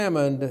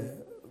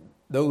examined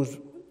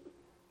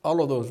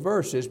all of those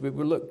verses, we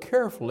would look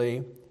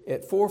carefully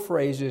at four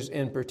phrases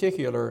in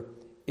particular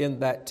in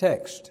that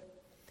text.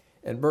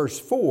 In verse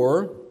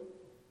 4,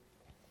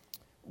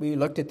 we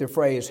looked at the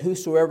phrase,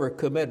 whosoever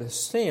committeth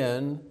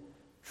sin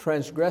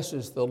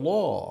transgresses the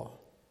law.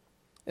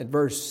 In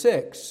verse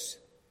 6,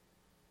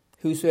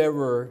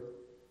 whosoever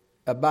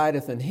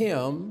abideth in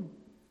him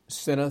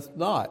sinneth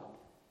not.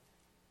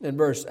 In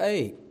verse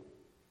 8,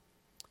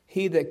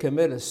 he that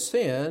committeth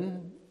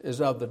sin is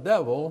of the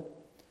devil.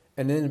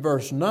 And in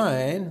verse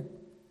 9,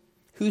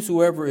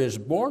 whosoever is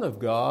born of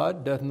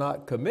God doth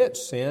not commit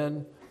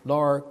sin,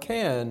 nor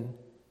cannot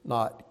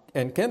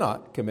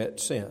commit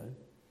sin.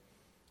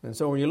 And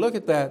so when you look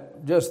at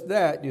that, just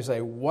that, you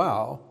say,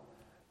 wow,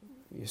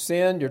 you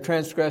sinned, you're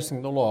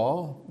transgressing the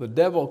law. The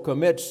devil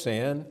commits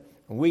sin,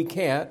 and we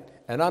can't.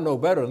 And I know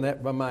better than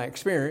that by my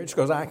experience,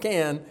 because I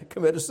can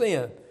commit a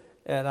sin.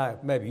 And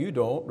maybe you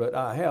don't, but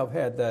I have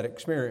had that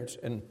experience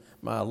in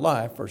my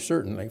life for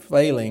certainly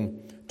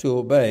failing to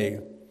obey.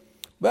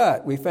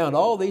 But we found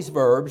all these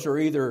verbs are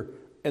either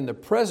in the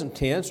present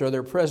tense or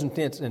they're present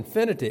tense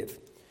infinitive,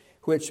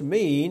 which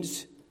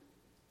means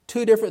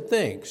two different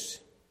things.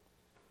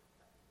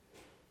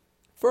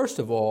 First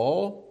of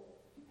all,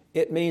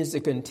 it means the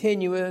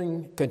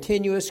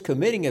continuous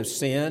committing of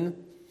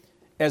sin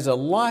as a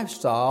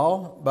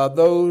lifestyle by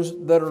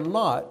those that are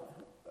not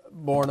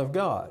born of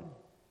God.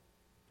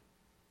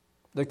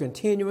 The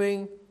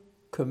continuous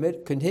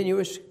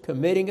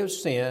committing of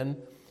sin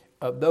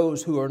of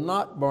those who are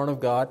not born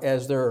of God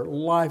as their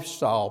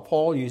lifestyle.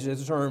 Paul uses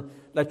the term,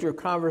 let your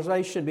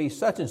conversation be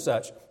such and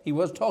such. He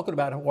wasn't talking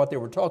about what they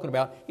were talking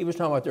about. He was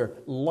talking about their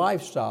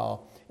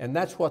lifestyle. And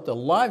that's what the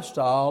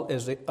lifestyle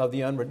of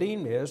the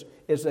unredeemed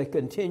is a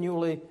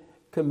continually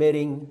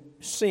committing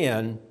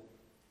sin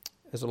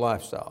as a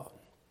lifestyle.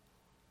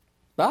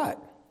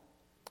 But,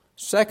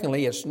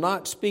 secondly, it's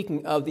not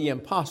speaking of the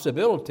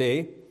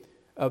impossibility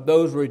of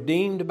those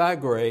redeemed by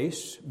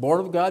grace,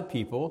 born of God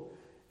people.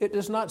 It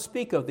does not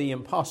speak of the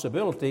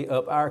impossibility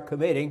of our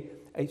committing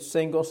a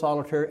single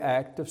solitary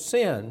act of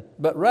sin,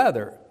 but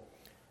rather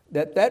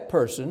that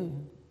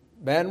person,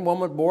 man,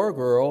 woman, boy, or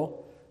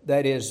girl,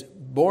 that is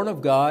born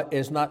of God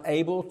is not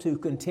able to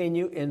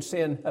continue in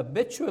sin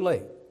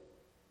habitually.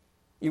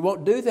 You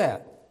won't do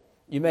that.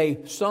 You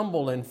may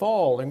stumble and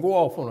fall and go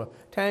off on a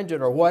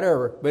tangent or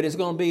whatever, but it's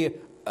going to be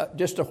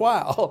just a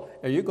while,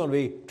 and you're going to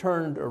be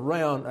turned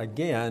around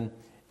again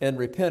in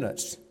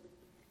repentance.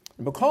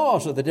 And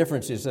because of the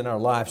differences in our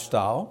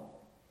lifestyle,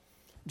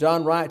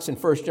 John writes in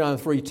 1 John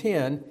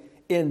 3:10,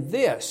 in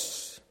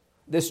this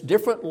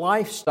different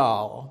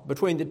lifestyle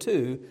between the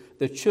two,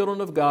 the children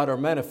of God are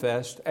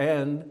manifest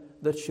and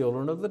the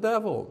children of the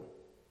devil.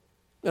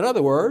 In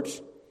other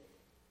words,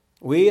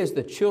 we as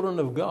the children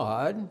of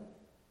God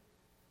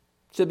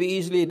should be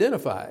easily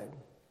identified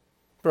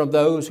from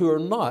those who are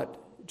not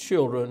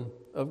children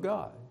of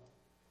God.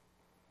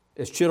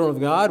 As children of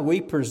God,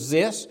 we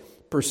persist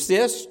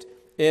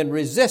in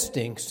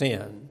resisting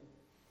sin.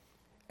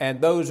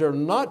 And those who are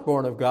not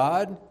born of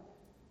God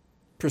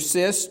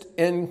persist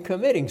in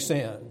committing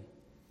sin.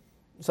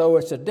 So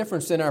it's a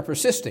difference in our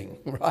persisting,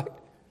 right?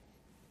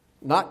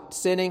 Not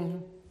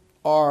sinning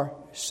or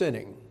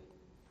sinning.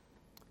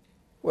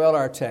 Well,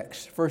 our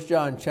text, 1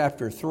 John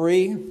chapter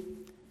 3,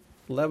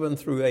 11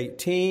 through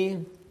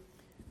 18.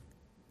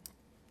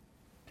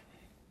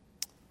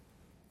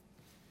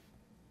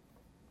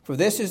 For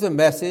this is the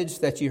message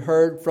that you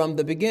heard from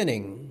the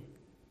beginning,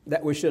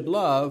 that we should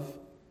love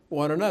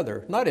one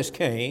another, not as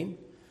Cain,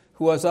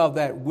 who was of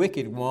that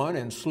wicked one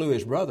and slew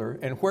his brother.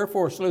 And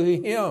wherefore slew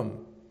he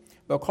him?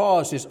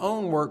 Because his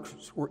own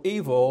works were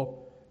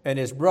evil and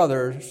his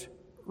brother's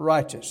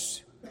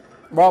righteous.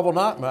 Marvel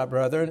not, my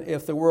brethren,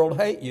 if the world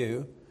hate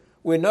you.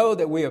 We know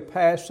that we have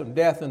passed from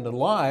death into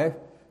life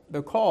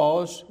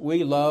because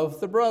we love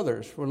the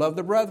brothers. We love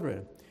the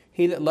brethren.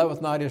 He that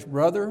loveth not his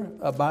brother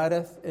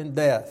abideth in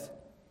death.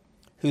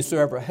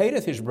 Whosoever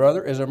hateth his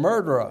brother is a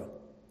murderer.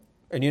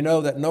 And you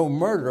know that no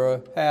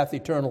murderer hath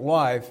eternal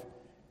life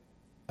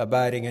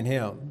abiding in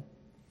him.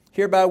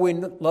 Hereby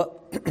we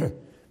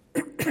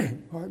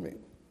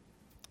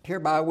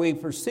Hereby we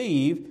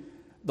perceive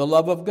the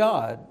love of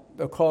God,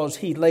 because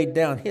he laid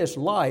down his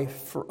life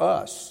for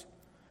us.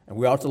 And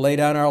we ought to lay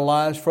down our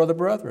lives for the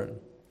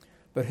brethren.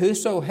 But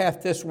whoso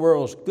hath this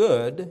world's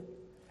good,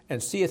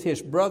 and seeth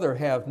his brother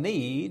have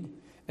need,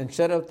 and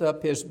setteth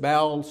up his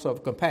bowels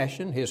of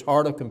compassion, his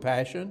heart of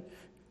compassion,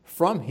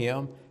 from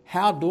him,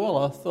 how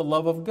dwelleth the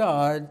love of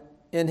God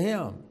in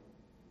him?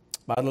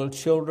 My little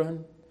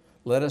children,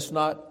 let us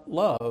not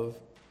love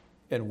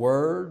in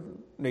word,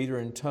 neither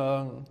in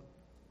tongue,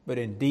 but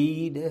in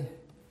deed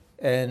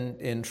and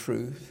in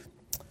truth.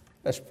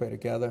 Let's pray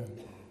together.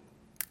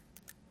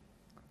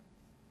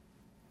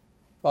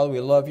 Father, we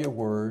love your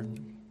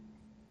word,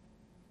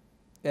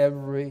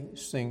 every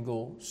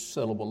single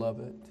syllable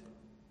of it.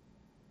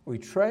 We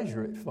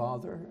treasure it,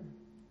 Father.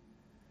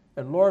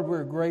 And Lord,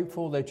 we're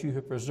grateful that you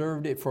have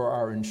preserved it for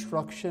our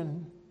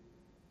instruction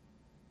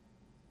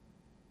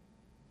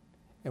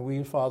And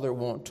we, Father,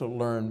 want to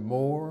learn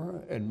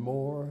more and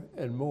more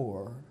and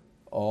more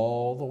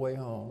all the way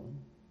home.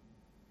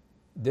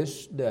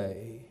 This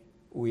day,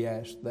 we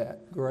ask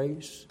that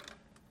grace,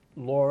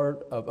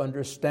 Lord, of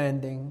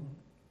understanding,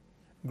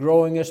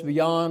 growing us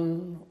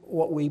beyond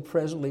what we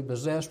presently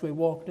possess, we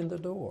walked in the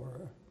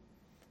door.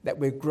 That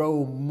we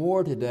grow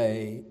more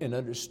today in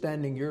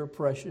understanding your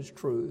precious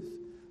truth,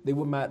 that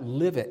we might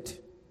live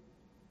it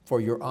for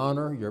your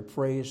honor, your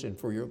praise, and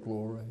for your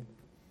glory.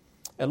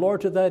 And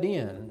Lord, to that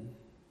end,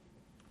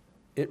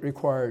 it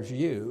requires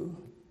you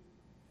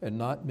and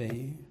not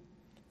me.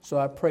 So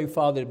I pray,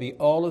 Father, to be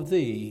all of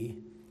thee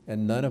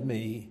and none of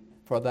me,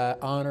 for thy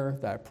honor,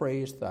 thy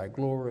praise, thy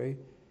glory,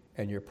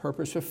 and your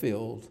purpose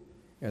fulfilled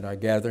in our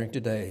gathering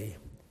today.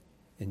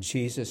 In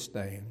Jesus'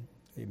 name,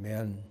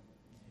 amen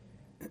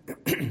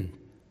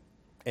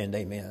and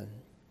amen.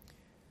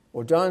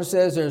 Well, John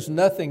says there's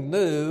nothing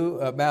new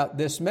about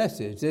this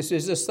message. This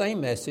is the same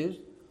message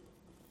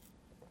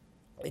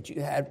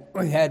that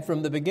we had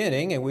from the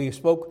beginning, and we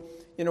spoke,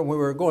 when we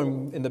were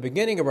going in the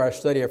beginning of our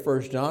study of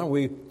 1 John,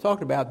 we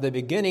talked about the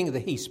beginning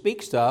that he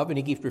speaks of, and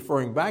he keeps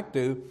referring back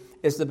to,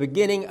 is the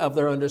beginning of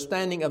their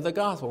understanding of the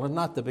gospel, and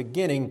not the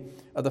beginning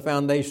of the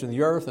foundation of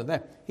the earth and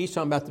that. He's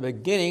talking about the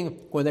beginning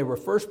when they were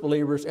first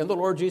believers in the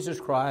Lord Jesus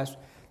Christ,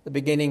 the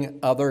beginning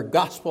of their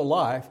gospel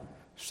life,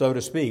 so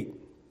to speak.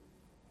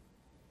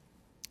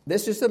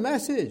 This is the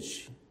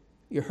message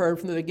you heard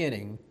from the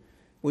beginning.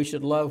 We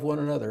should love one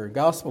another.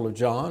 Gospel of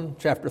John,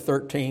 chapter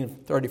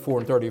 13, 34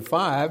 and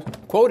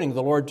 35, quoting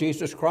the Lord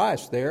Jesus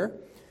Christ there.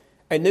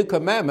 A new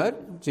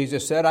commandment,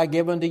 Jesus said, I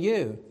give unto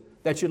you,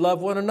 that you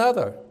love one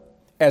another,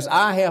 as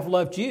I have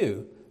loved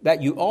you,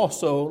 that you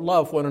also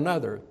love one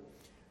another.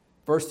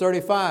 Verse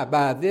 35,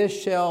 by this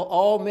shall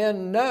all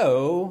men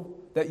know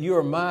that you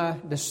are my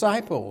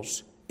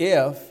disciples,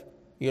 if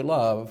you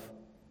love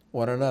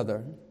one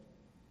another.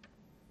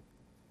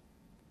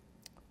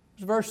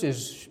 This verse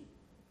is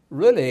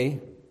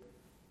really,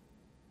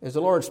 as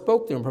the Lord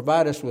spoke to them,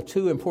 provide us with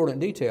two important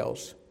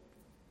details.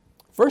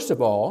 First of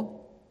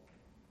all,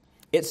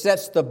 it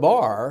sets the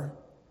bar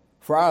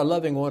for our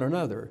loving one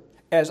another.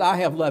 As I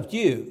have loved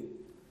you,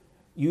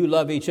 you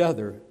love each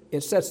other.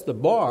 It sets the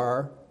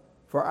bar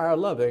for our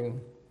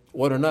loving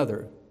one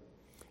another.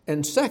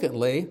 And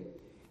secondly,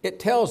 it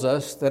tells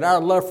us that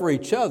our love for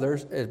each other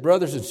as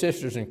brothers and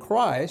sisters in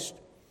Christ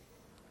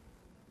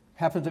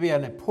happens to be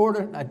an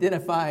important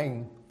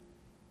identifying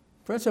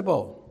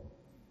principle,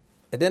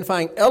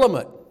 identifying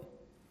element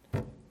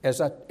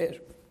as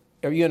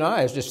you and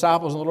I as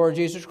disciples of the Lord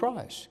Jesus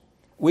Christ.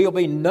 We will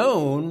be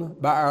known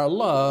by our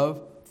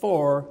love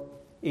for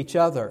each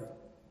other.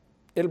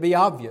 It'll be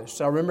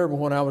obvious. I remember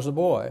when I was a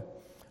boy,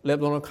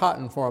 lived on a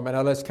cotton farm in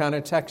Ellis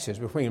County, Texas,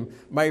 between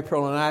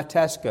Maypearl and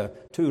Itasca,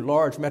 two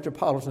large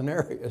metropolitan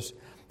areas.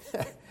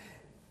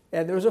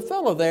 And there was a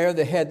fellow there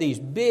that had these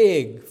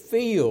big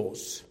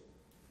fields.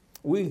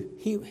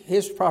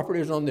 His property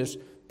was on this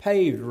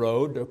paved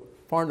road, the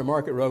Farm to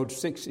Market Road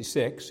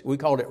 66. We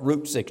called it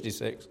Route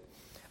 66.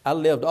 I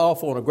lived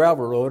off on a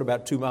gravel road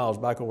about 2 miles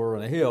back over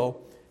on a hill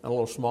on a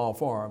little small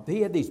farm.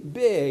 He had these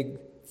big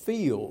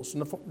fields,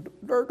 and the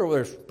dirt over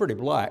there is pretty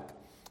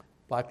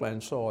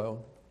blackland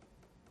soil.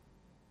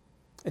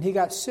 And he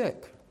got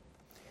sick.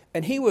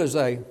 And he was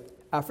I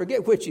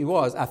forget which he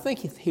was. I think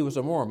he was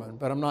a Mormon,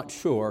 but I'm not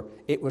sure.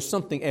 It was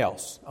something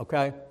else,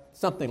 okay?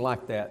 Something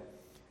like that.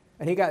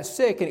 And he got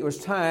sick, and it was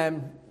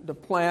time to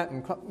plant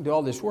and do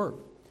all this work.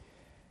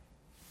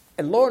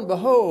 And lo and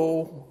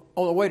behold,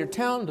 on the way to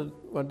town,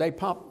 one day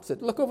Pop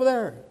said, look over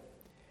there.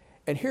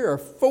 And here are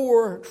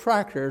 4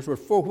 tractors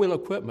with 4-wheel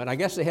equipment. I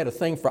guess they had a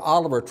thing for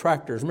Oliver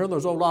tractors. Remember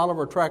those old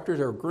Oliver tractors?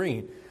 They were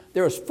green.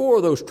 There was 4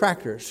 of those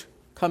tractors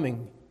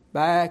coming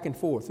back and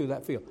forth through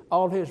that field.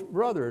 All his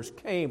brothers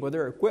came with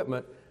their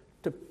equipment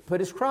to put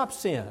his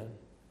crops in.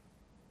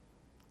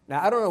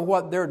 Now, I don't know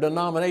what their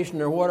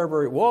denomination or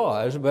whatever it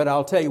was, but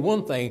I'll tell you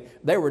one thing.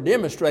 They were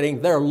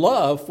demonstrating their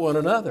love for one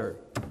another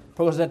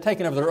because they'd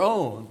taken of their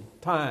own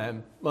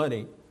time,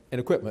 money, and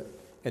equipment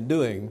and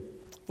doing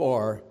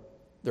for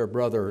their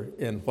brother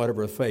in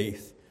whatever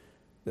faith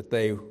that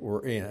they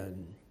were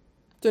in.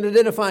 It's an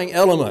identifying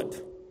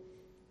element,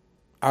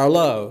 our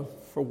love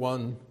for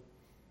one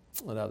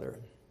another.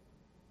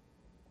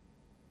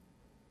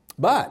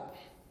 But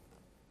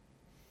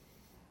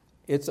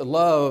it's a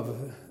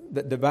love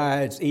that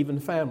divides even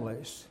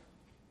families.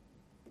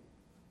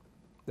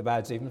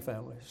 Divides even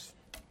families.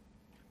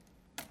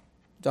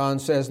 John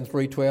says in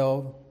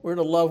 3:12, we're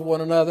to love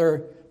one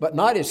another, but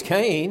not as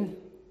Cain,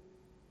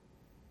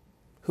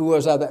 who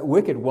was of that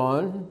wicked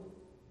one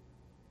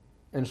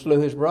and slew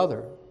his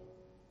brother.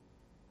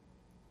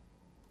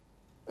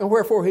 And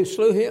wherefore he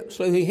slew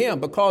him,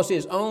 because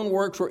his own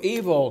works were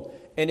evil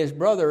and his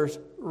brother's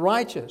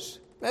righteous.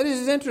 Now, this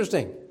is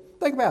interesting.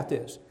 Think about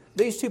this.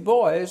 These two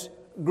boys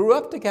grew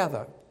up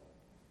together.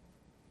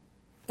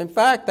 In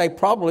fact, they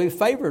probably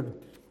favored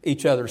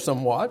each other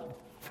somewhat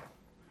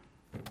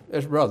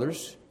as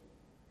brothers.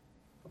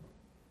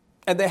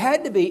 And they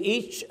had to be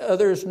each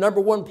other's number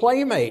one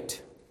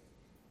playmate.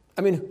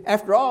 I mean,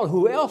 after all,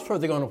 who else are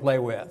they going to play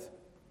with?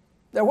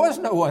 There was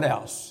no one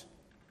else.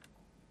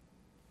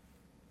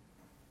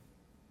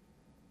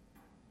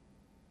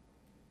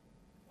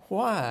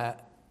 Why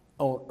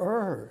on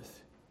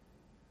earth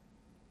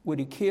would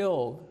he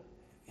kill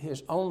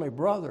his only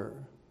brother?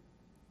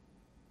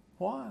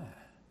 Why?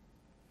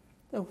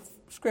 The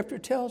Scripture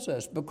tells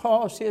us,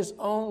 because his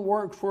own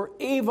works were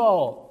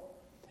evil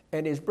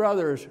and his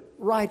brother's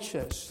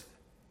righteous.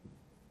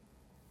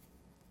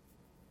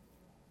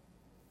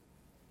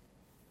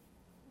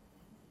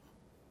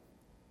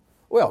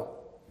 Well,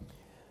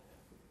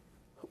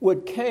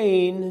 would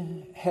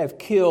Cain have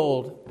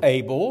killed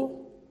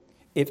Abel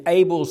if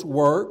Abel's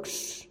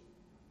works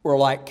were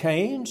like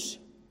Cain's?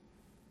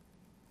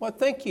 What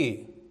think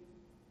ye?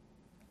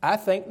 I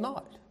think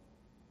not.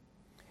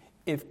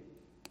 If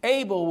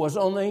Abel was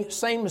on the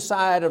same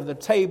side of the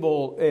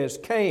table as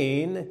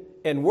Cain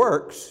in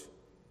works,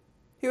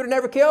 he would have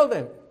never killed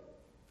him.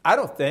 I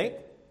don't think.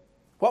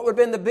 What would have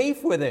been the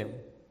beef with him?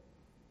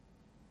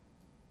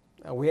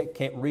 Now, we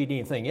can't read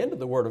anything into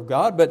the Word of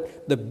God,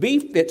 but the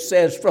beef, it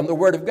says from the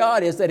Word of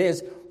God, is that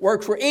his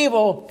works were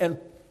evil and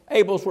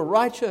Abel's were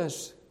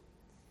righteous.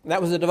 And that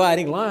was the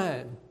dividing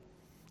line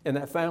in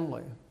that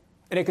family.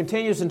 And it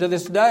continues into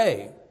this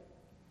day.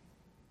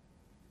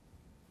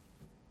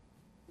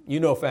 You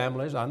know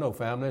families, I know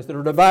families that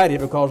are divided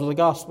because of the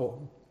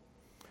gospel.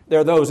 There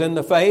are those in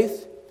the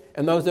faith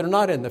and those that are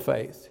not in the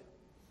faith.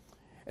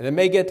 And they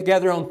may get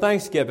together on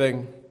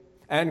Thanksgiving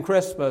and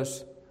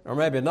Christmas, or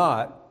maybe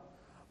not,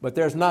 but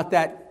there's not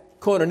that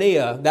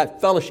koinonia,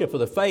 that fellowship of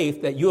the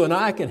faith that you and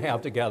I can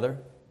have together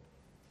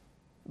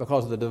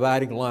because of the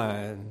dividing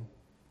line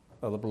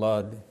of the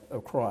blood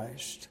of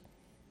Christ.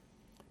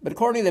 But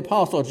according to the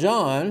Apostle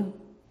John,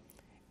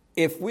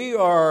 if we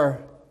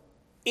are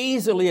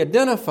easily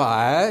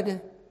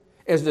identified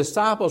as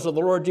disciples of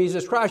the Lord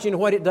Jesus Christ, you know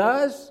what it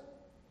does?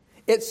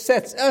 It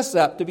sets us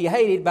up to be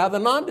hated by the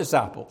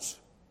non-disciples,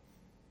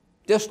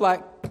 just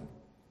like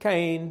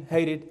Cain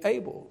hated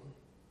Abel.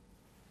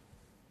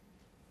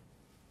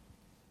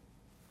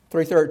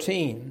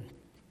 3:13,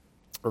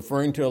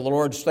 referring to the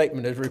Lord's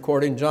statement as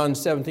recorded in John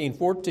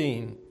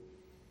 17:14.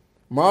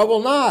 Marvel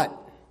not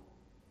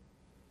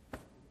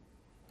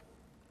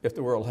if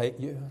the world hate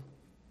you.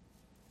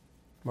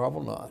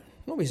 Marvel not.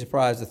 Don't be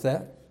surprised at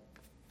that.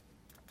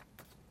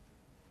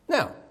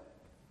 Now,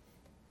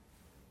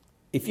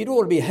 if you don't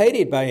want to be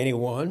hated by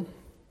anyone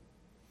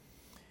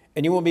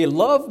and you want to be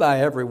loved by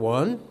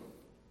everyone,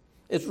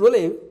 it's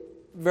really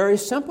very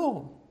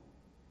simple.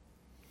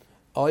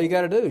 All you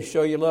got to do is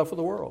show your love for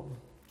the world.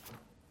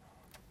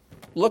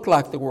 Look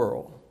like the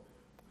world.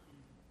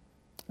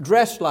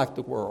 Dress like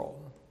the world.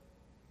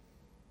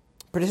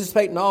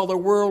 Participate in all their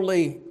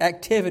worldly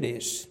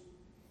activities.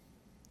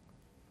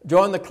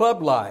 Join the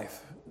club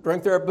life.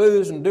 Drink their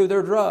booze and do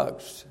their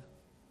drugs.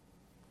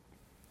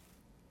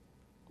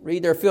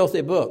 Read their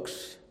filthy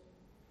books.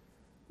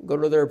 Go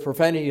to their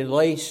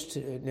profanity-laced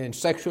and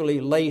sexually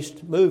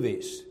laced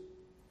movies.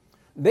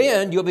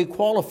 Then you'll be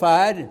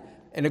qualified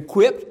and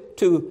equipped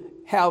to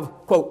have,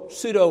 quote,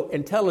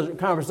 pseudo-intelligent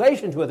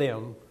conversations with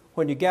them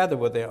when you gather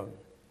with them.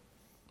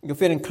 You'll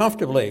fit in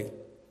comfortably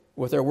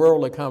with their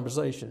worldly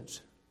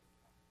conversations.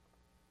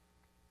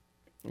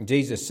 And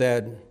Jesus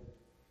said,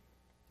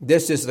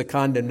 this is the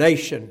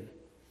condemnation,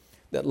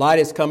 that light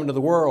has come into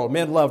the world.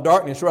 Men love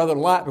darkness rather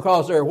than light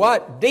because their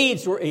what?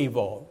 Deeds were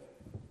evil.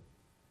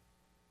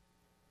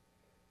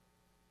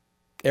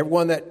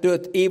 Everyone that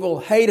doeth evil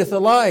hateth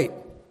the light.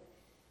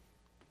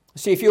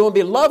 See, if you want to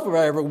be loved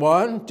by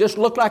everyone, just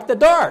look like the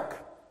dark.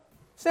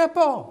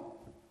 Simple.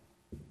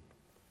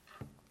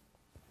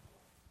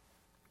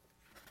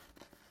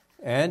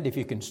 And if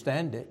you can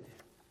stand it,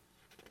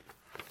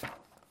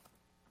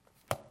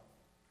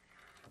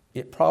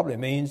 it probably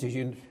means that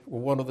you were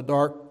one of the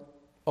dark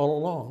all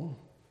along.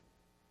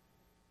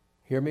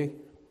 Hear me,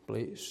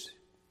 please.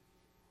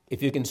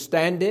 If you can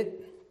stand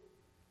it,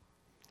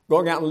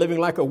 going out and living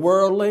like a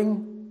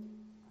worldling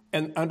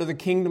and under the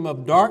kingdom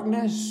of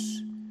darkness,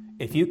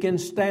 if you can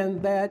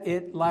stand that,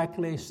 it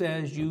likely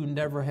says you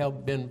never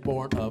have been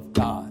born of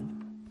God.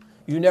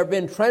 You've never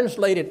been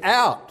translated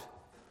out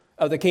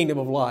of the kingdom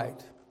of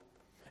light.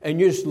 And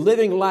you're just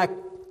living like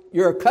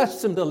you're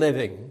accustomed to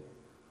living.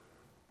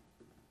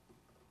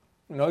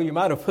 You know, you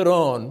might have put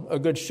on a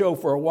good show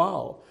for a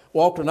while.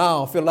 Walked an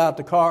aisle, filled out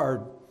the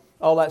card,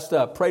 all that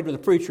stuff. Prayed with the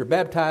preacher,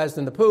 baptized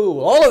in the pool,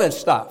 all of that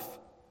stuff.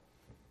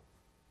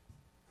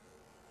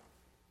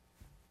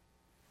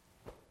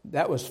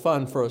 That was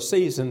fun for a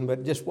season, but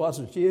it just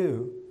wasn't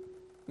you.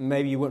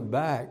 Maybe you went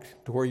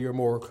back to where you're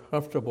more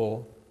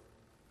comfortable.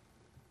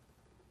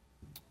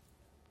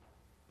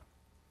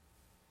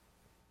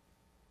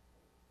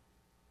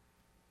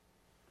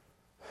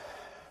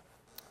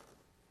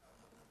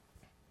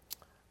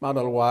 My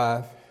little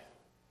wife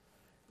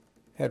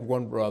had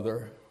one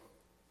brother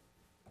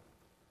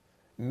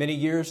many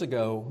years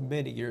ago.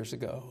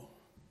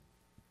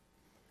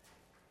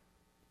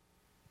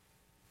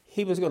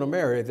 He was going to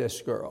marry this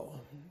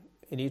girl,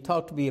 and he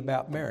talked to me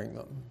about marrying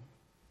them,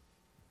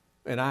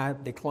 and I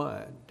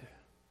declined.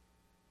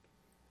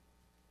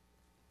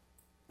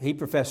 He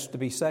professed to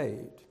be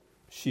saved.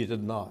 She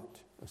did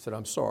not. I said,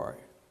 I'm sorry.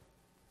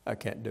 I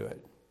can't do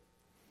it.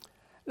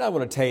 And I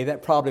want to tell you,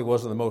 that probably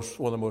wasn't one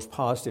of the most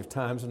positive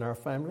times in our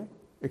family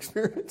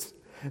experience.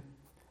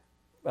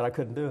 But I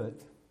couldn't do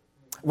it.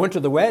 Went to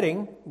the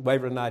wedding.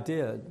 Waverly and I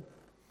did.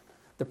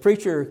 The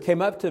preacher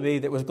came up to me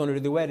that was going to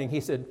do the wedding.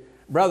 He said,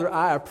 brother,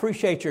 I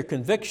appreciate your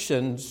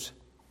convictions,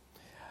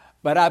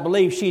 but I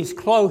believe she's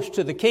close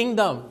to the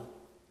kingdom.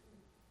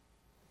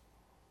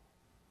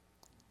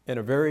 In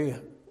a very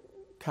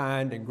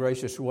kind and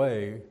gracious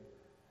way,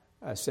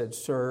 I said,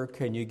 sir,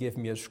 can you give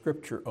me a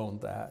scripture on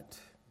that?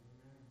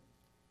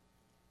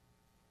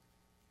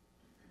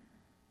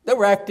 They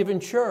were active in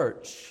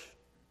church.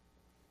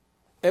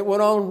 It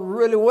went on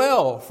really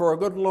well for a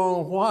good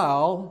long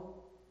while,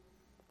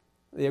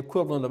 the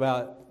equivalent of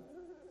about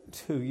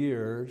 2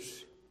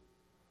 years.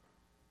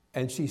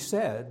 And she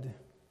said,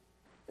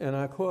 and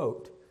I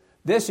quote,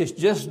 this is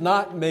just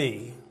not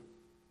me,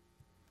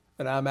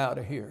 and I'm out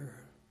of here.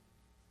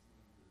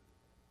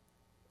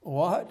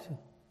 What?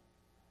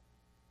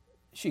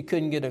 She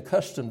couldn't get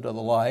accustomed to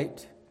the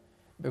light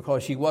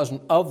because she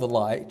wasn't of the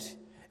light.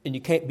 And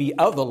you can't be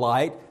of the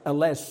light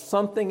unless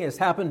something has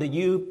happened to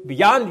you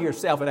beyond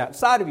yourself and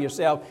outside of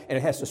yourself. And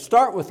it has to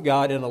start with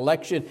God in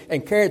election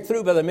and carried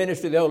through by the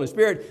ministry of the Holy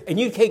Spirit. And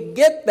you can't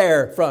get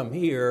there from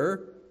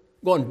here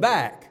going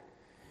back.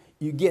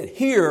 You get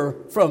here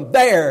from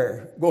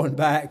there going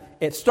back.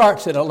 It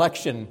starts at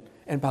election.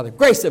 And by the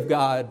grace of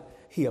God,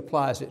 He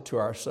applies it to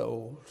our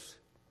souls.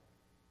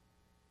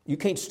 You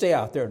can't stay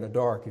out there in the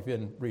dark if you've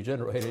been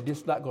regenerated.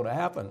 It's not going to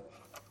happen.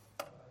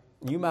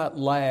 You might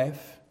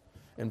laugh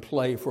and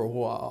play for a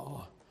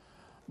while.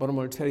 But I'm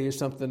going to tell you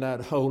something, that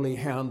holy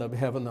hound of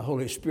heaven, the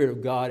Holy Spirit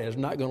of God, is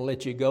not going to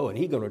let you go, and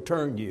He's going to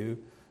turn you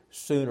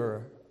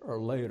sooner or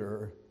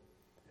later.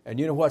 And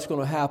you know what's going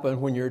to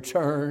happen when you're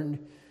turned?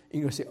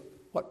 You're going to say,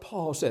 what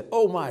Paul said,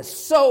 oh my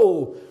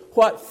soul,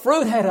 what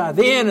fruit had I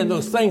then in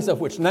those things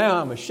of which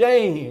now I'm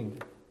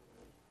ashamed.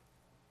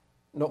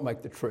 Don't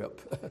make the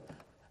trip.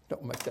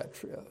 Don't make that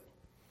trip.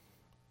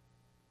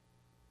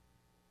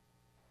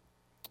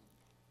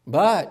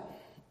 But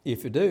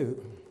if you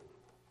do,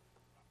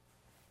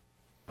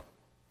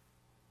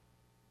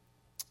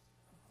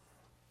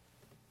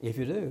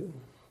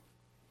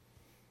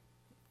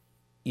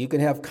 you can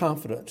have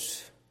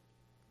confidence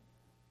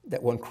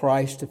that when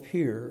Christ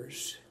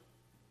appears,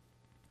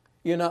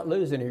 you're not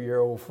losing any of your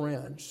old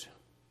friends,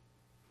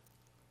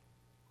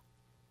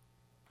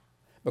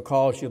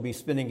 because you'll be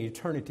spending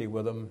eternity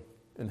with them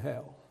in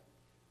hell.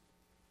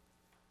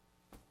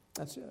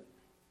 That's it.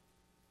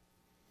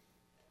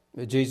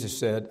 But Jesus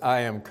said, I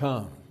am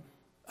come.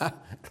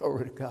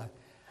 Glory to God.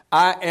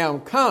 I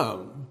am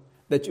come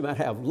that you might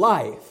have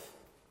life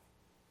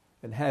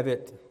and have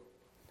it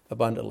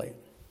abundantly.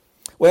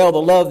 Well,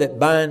 the love that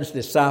binds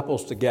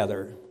disciples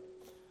together,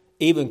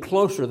 even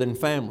closer than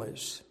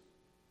families.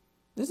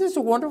 This is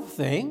a wonderful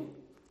thing.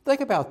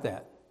 Think about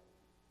that.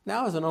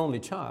 Now, as an only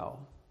child,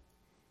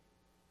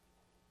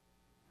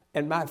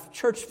 and my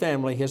church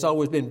family has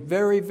always been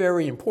very,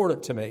 very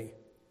important to me,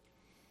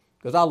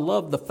 because I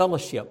love the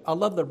fellowship. I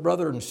love the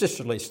brother and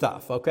sisterly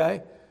stuff,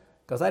 okay?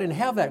 Because I didn't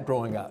have that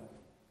growing up.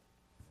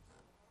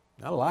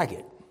 I like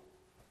it.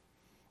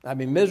 I'd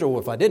be miserable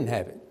if I didn't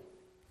have it.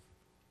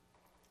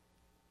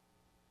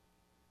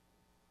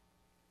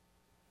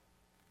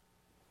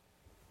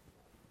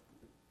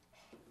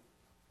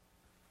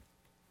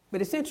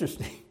 But it's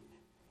interesting.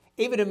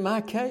 Even in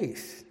my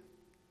case,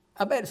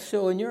 I bet it's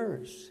so in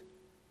yours,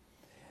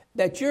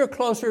 that you're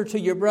closer to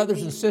your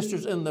brothers and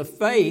sisters in the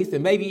faith,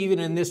 and maybe even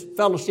in this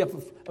fellowship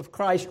of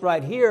Christ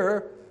right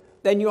here,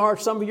 than you are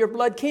some of your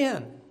blood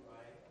kin.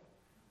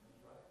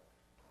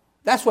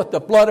 That's what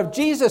the blood of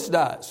Jesus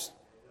does.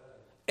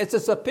 It's a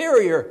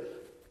superior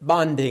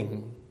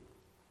bonding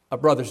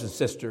of brothers and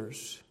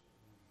sisters,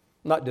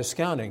 not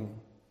discounting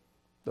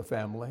the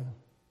family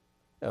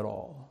at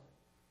all.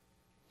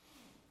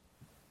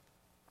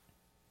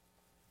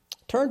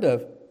 Turn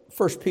to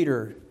 1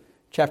 Peter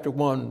chapter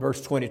 1,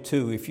 verse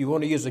 22. If you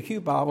want to use a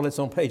Hugh Bible, it's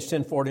on page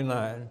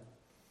 1049.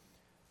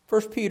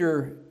 1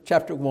 Peter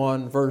chapter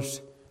 1, verse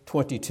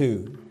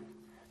 22.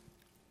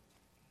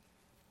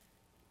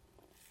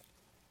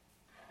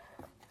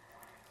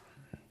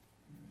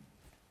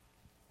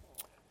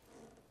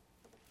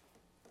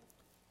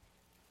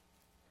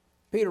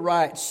 Peter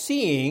writes,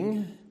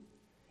 seeing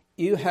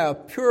you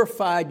have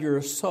purified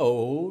your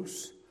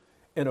souls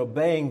in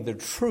obeying the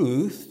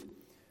truth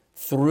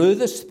through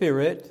the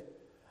Spirit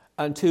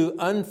unto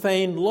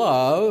unfeigned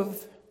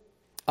love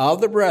of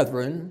the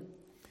brethren,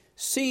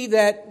 see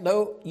that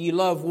though ye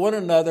love one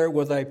another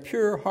with a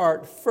pure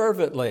heart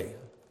fervently.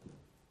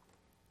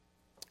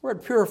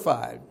 Word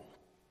purified.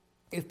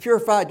 You've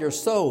purified your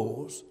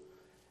souls.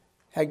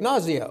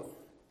 Hagnazio.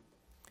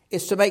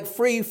 It's to make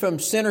free from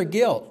sin or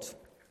guilt.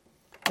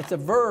 It's a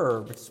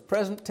verb. It's a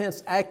present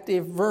tense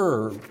active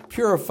verb.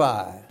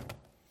 Purify.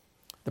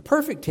 The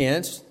perfect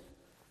tense,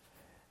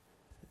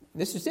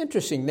 this is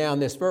interesting now in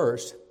this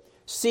verse,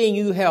 seeing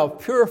you have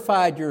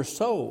purified your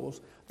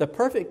souls. The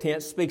perfect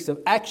tense speaks of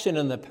action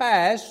in the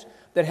past,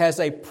 that has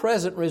a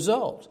present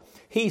result.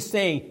 He's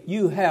saying,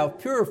 you have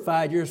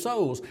purified your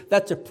souls.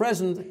 That's a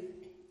present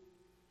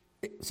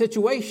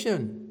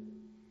situation.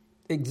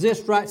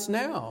 Exists right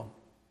now.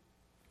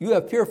 You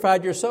have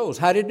purified your souls.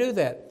 How did it do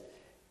that?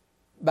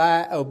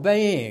 By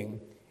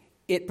obeying.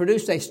 It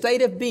produced a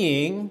state of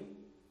being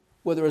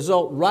with a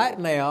result right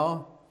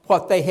now,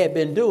 what they had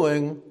been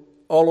doing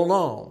all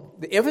along.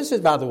 The emphasis,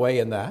 by the way,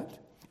 in that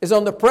is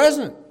on the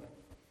present.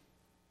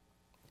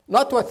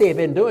 Not what they have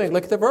been doing.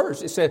 Look at the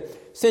verse. It said,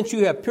 since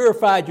you have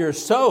purified your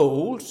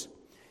souls,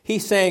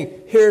 he's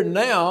saying, here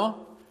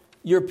now,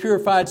 your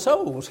purified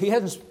souls. He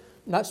hasn't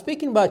not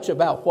speaking much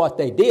about what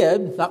they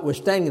did,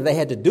 notwithstanding they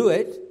had to do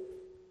it,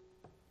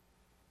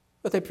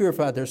 but they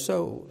purified their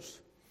souls.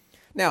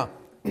 Now,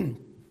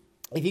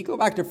 if you go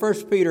back to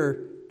 1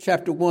 Peter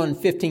chapter 1,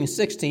 15,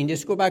 16,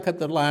 just go back up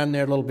the line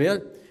there a little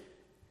bit.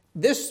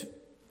 This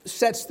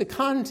sets the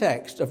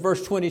context of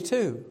verse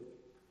 22.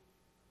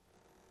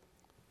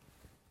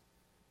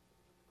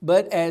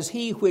 But as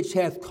he which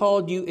hath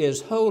called you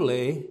is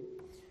holy,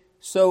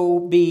 so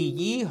be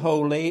ye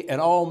holy in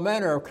all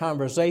manner of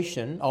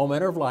conversation, all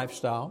manner of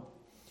lifestyle,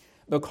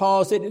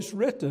 because it is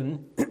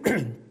written,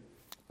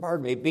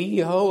 pardon me, be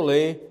ye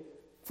holy,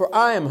 for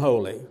I am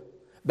holy.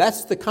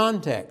 That's the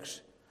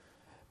context.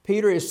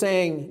 Peter is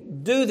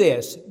saying, do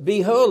this,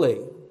 be holy.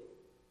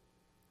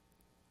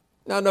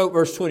 Now note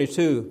verse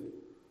 22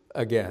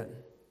 again.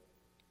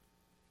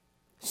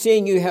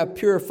 Seeing you have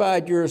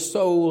purified your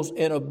souls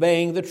in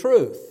obeying the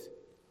truth.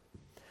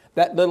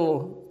 That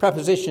little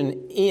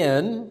preposition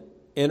in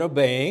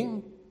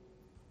obeying,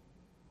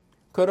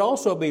 could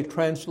also be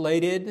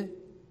translated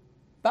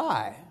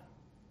by.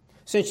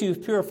 Since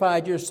you've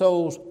purified your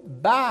souls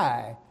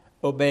by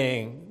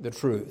obeying the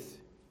truth.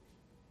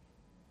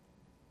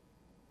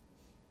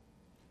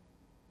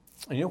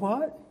 And you know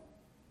what?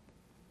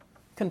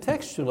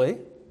 Contextually,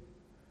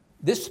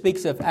 this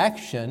speaks of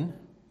action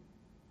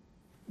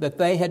that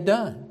they had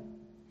done.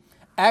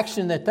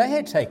 Action that they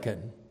had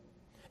taken.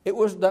 It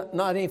was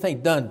not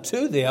anything done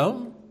to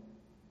them.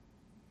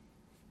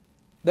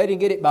 They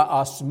didn't get it by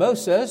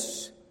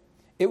osmosis.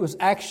 It was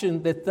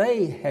action that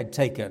they had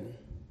taken.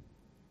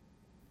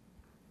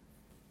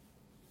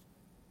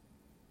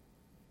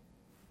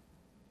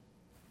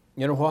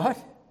 You know what?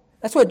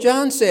 That's what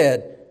John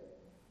said.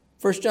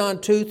 1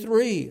 John 2,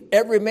 3.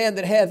 Every man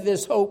that hath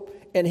this hope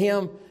in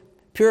him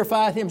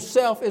purifieth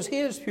himself as he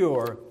is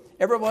pure.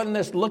 Everyone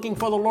that's looking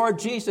for the Lord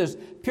Jesus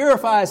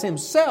purifies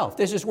himself.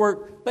 This is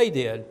work they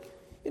did.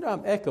 You know,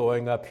 I'm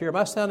echoing up here. Am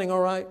I sounding all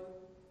right?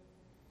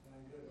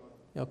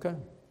 Okay.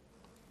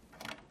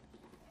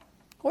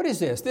 What is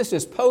this? This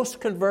is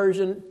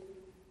post-conversion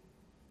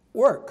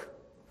work.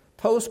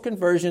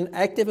 Post-conversion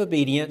active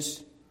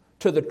obedience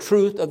to the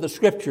truth of the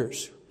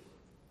Scriptures.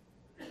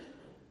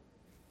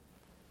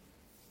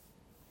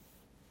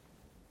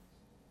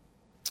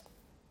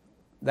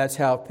 That's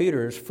how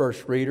Peter's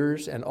first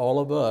readers and all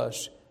of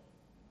us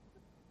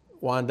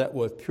wind up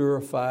with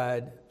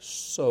purified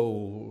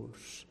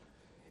souls.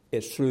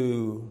 It's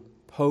through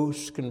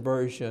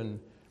post-conversion.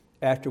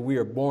 After we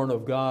are born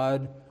of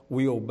God,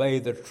 we obey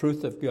the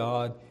truth of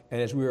God.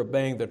 And as we're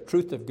obeying the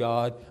truth of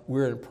God,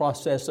 we're in the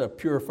process of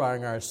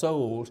purifying our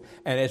souls.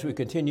 And as we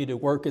continue to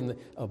work in the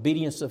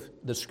obedience of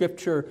the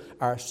Scripture,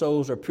 our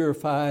souls are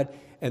purified.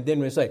 And then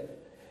we say,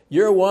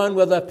 you're one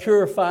with a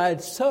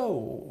purified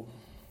soul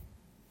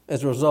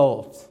as a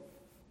result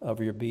of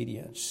your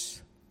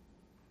obedience.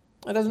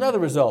 And there's another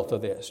result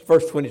of this.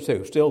 Verse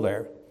 22, still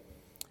there.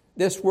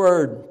 This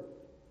word,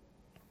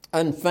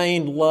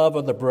 unfeigned love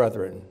of the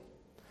brethren.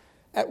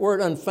 That word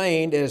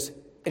unfeigned is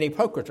an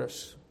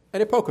hypocritus.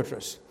 An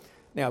hypocritus.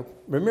 Now,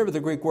 remember the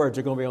Greek words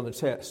are going to be on the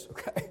test,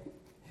 okay?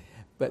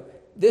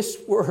 But this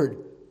word,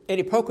 an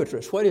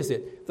hypocritus, what is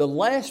it? The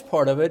last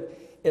part of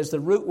it is the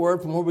root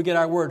word from where we get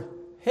our word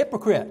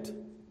hypocrite.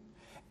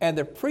 And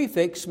the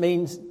prefix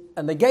means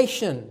a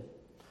negation.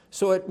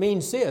 So it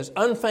means this.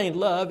 Unfeigned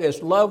love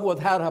is love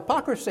without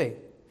hypocrisy.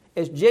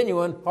 It's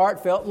genuine,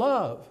 heartfelt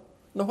love.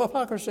 No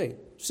hypocrisy.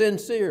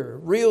 Sincere,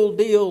 real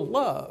deal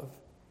love.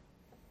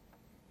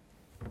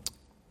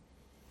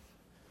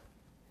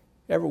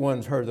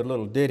 Everyone's heard the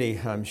little ditty,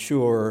 I'm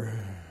sure.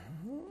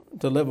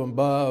 To live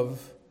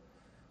above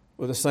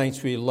with the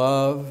saints we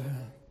love,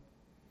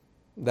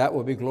 that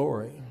will be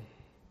glory.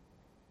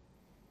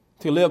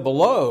 To live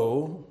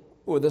below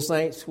with the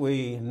saints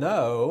we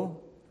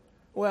know,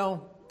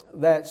 well,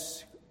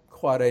 that's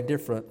quite a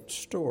different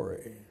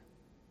story.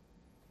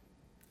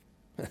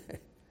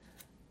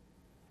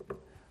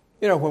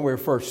 You know, when we were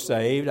first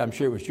saved, I'm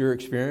sure it was your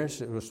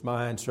experience, it was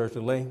mine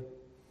certainly.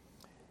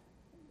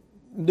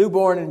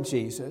 Newborn in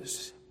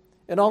Jesus.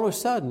 And all of a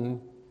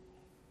sudden,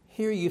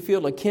 here you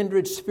feel a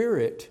kindred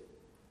spirit.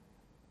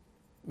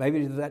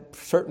 Maybe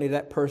certainly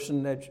that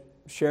person that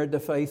shared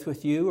the faith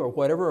with you or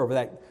whatever, or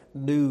that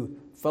new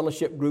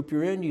fellowship group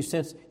you're in, you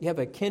sense you have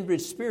a kindred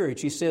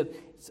spirit. You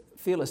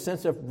feel a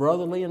sense of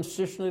brotherly and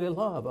sisterly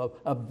love,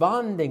 of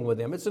bonding with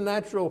them. It's a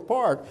natural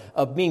part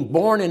of being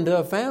born into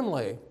a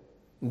family.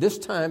 This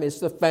time it's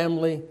the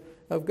family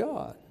of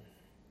God.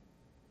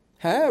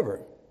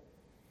 However,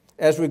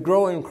 as we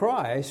grow in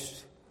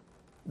Christ,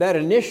 that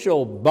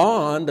initial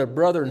bond of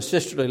brother and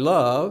sisterly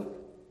love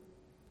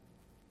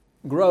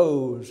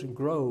grows and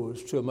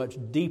grows to a much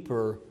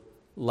deeper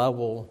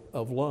level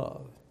of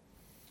love.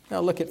 Now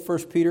look at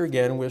 1 Peter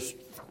again, verse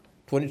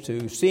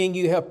 22. Seeing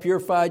you have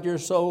purified your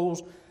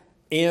souls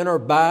in or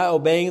by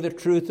obeying the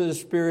truth of the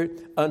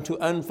Spirit unto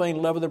unfeigned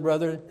love of the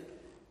brethren,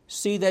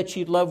 see that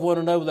ye love one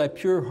another with a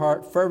pure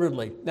heart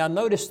fervently. Now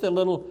notice the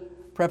little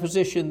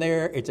preposition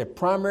there. It's a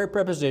primary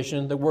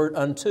preposition, the word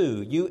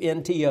unto,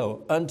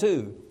 U-N-T-O,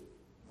 unto.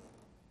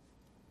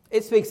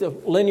 It speaks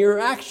of linear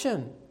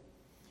action.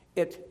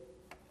 It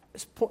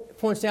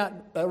points out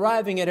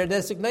arriving at a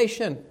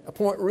designation, a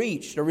point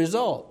reached, a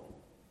result.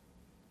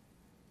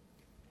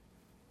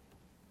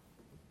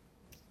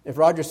 If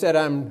Roger said,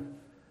 I'm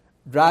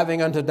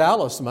driving unto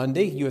Dallas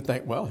Monday, you would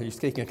think, well, he's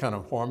speaking kind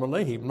of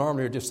formally. He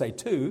normally would just say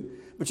to.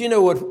 But you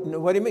know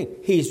what he means.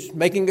 He's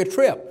making a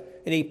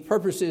trip, and he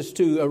purposes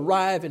to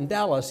arrive in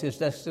Dallas, his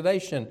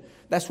destination.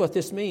 That's what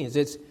this means.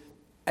 It's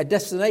a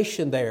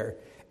destination there.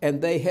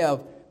 And they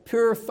have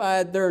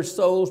purified their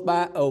souls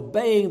by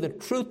obeying the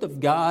truth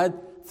of God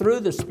through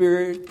the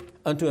Spirit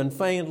unto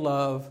unfeigned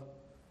love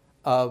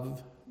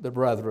of the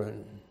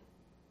brethren.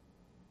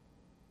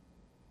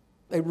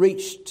 They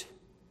reached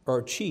or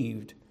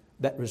achieved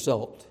that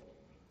result.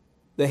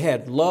 They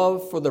had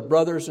love for the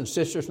brothers and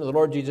sisters in the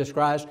Lord Jesus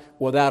Christ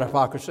without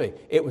hypocrisy.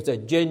 It was a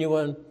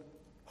genuine,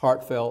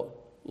 heartfelt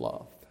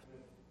love.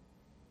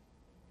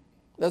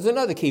 There's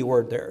another key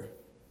word there,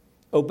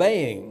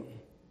 obeying.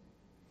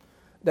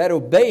 That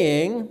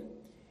obeying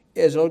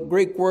is a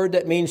Greek word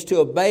that means to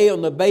obey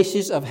on the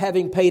basis of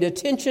having paid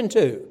attention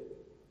to.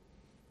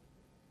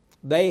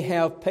 They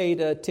have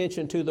paid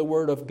attention to the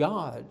Word of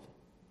God.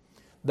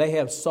 They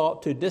have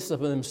sought to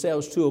discipline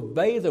themselves to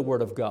obey the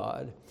Word of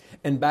God.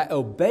 And by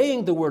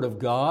obeying the Word of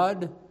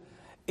God,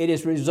 it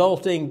is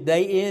resulting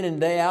day in and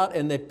day out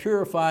in the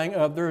purifying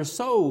of their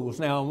souls.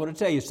 Now, I'm going to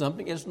tell you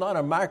something. It's not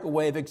a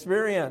microwave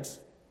experience.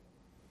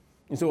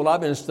 You say, well,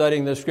 I've been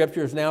studying the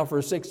Scriptures now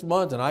for 6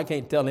 months, and I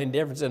can't tell any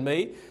difference in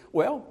me.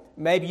 Well,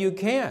 maybe you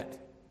can't.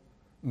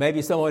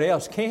 Maybe someone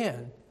else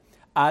can.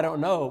 I don't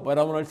know, but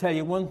I want to tell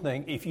you one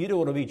thing. If you don't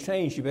want to be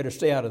changed, you better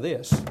stay out of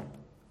this.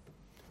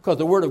 Because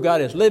the Word of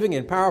God is living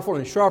and powerful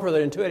and sharper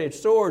than a two-edged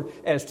sword,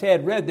 as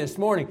Ted read this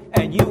morning,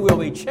 and you will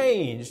be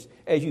changed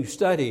as you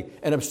study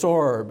and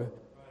absorb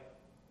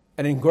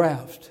and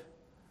engraft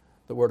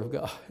the Word of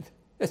God.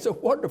 It's a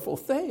wonderful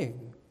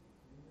thing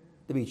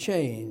to be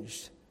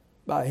changed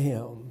by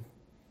Him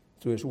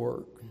through His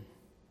work.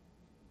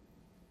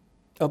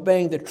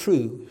 Obeying the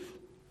truth,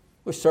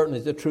 which certainly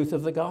is the truth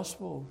of the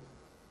gospel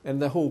and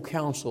the whole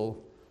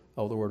counsel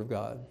of the Word of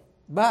God.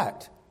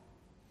 But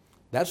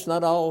that's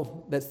not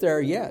all that's there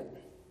yet.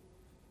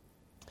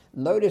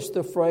 Notice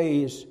the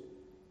phrase,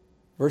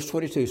 verse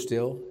 22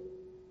 still,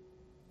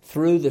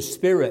 through the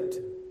Spirit.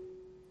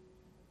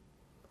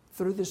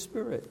 Through the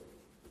Spirit.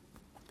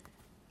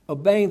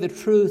 Obeying the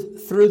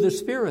truth through the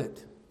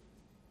Spirit.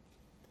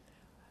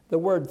 The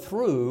word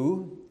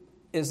through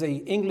is the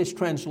English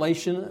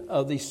translation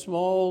of the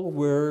small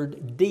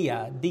word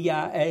dia,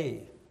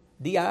 D-I-A.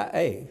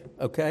 D-I-A,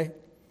 okay?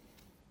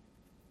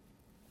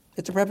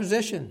 It's a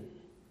preposition.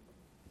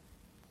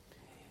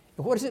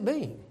 What does it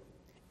mean?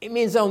 It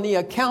means on the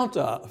account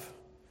of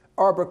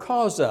or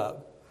because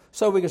of.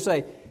 So we can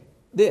say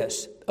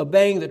this,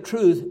 obeying the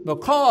truth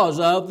because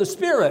of the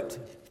Spirit.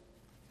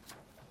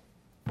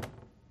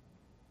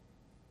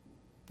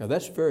 Now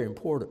that's very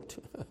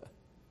important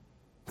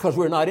because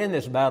we're not in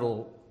this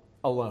battle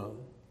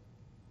alone.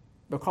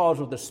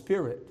 Because of the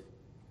Spirit.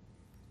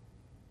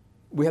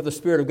 We have the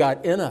Spirit of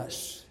God in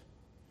us.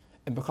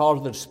 And because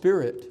of the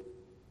Spirit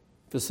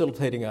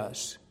facilitating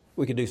us,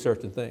 we can do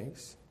certain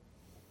things.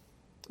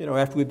 You know,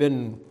 after we've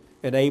been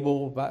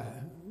enabled by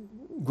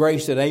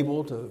grace,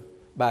 enabled to,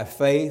 by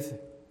faith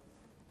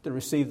to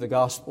receive the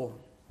gospel,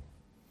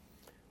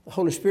 the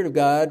Holy Spirit of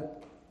God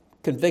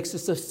convicts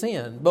us of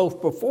sin,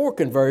 both before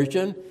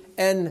conversion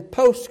and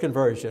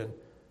post-conversion.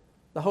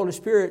 The Holy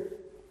Spirit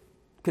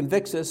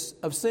convicts us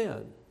of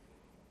sin.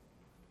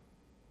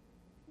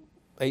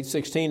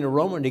 8:16 in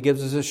Romans, He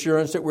gives us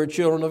assurance that we're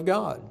children of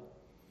God.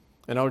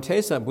 And I'll tell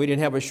you something, if we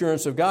didn't have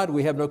assurance of God,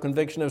 we have no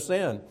conviction of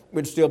sin.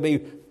 We'd still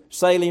be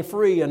sailing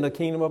free in the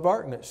kingdom of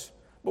darkness.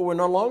 But we're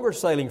no longer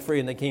sailing free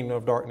in the kingdom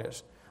of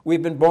darkness.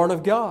 We've been born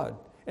of God.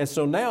 And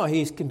so now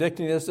He's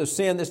convicting us of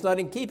sin that's not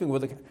in keeping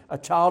with a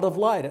child of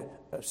light,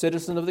 a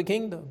citizen of the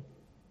kingdom.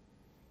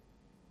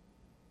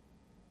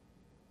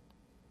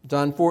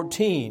 John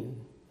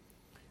 14,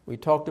 we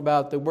talked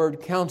about the word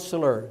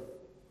counselor.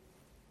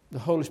 The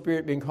Holy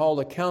Spirit being called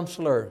a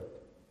counselor.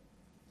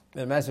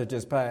 The message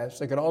is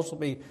passed. It could also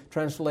be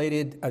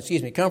translated,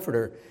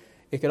 comforter.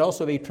 It could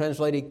also be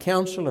translated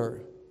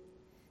counselor.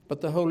 But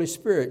the Holy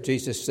Spirit,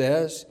 Jesus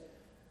says,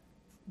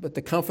 but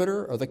the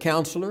comforter or the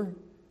counselor,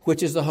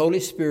 which is the Holy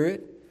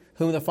Spirit,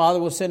 whom the Father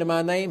will send in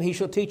my name, He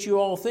shall teach you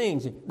all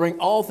things, bring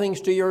all things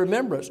to your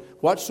remembrance,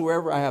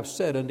 whatsoever I have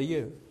said unto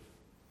you.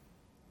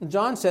 And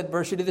John said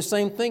virtually the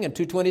same thing in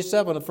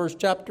 2:27, the first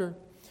chapter.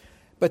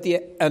 But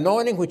the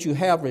anointing which you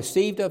have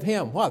received of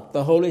him, what?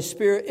 The Holy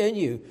Spirit in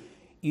you.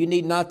 You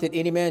need not that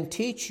any man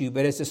teach you,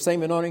 but it's the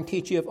same anointing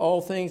teach you of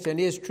all things, and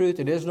is truth,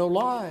 and is no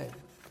lie.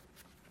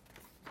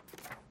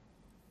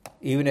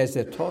 Even as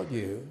they taught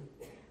you,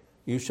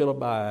 you shall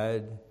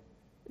abide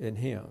in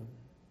him.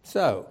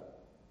 So,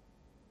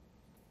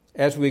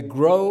 as we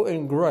grow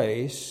in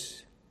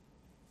grace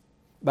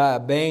by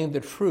obeying the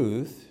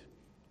truth,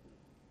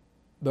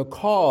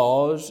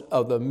 because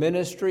of the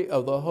ministry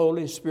of the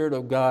Holy Spirit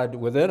of God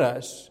within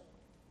us,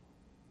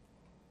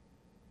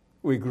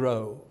 we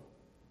grow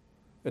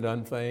in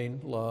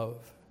unfeigned love.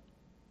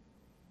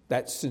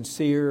 That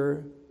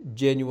sincere,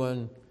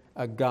 genuine,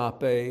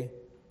 agape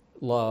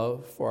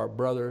love for our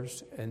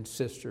brothers and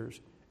sisters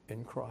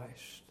in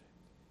Christ.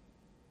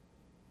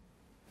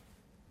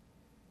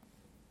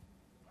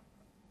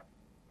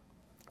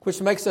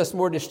 Which makes us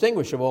more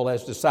distinguishable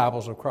as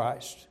disciples of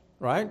Christ,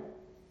 right?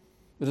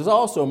 But it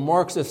also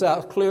marks us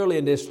out clearly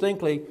and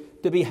distinctly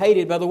to be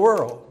hated by the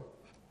world.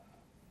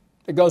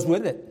 It goes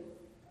with it.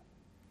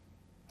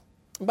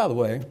 And by the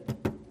way,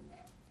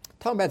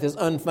 talking about this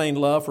unfeigned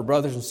love for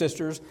brothers and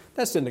sisters,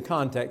 that's in the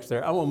context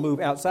there. I want to move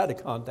outside the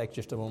context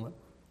just a moment.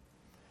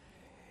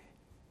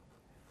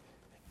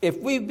 If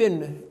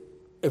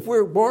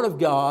we're born of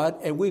God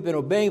and we've been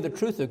obeying the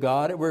truth of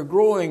God, and we're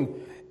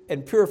growing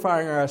and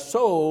purifying our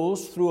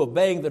souls through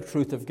obeying the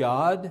truth of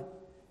God,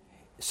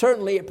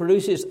 certainly it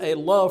produces a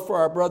love for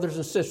our brothers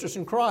and sisters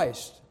in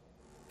Christ.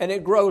 And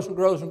it grows and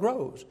grows and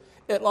grows.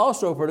 It'll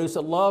also produce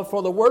a love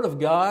for the Word of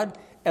God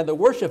and the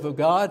worship of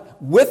God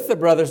with the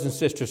brothers and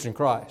sisters in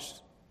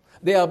Christ.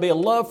 There'll be a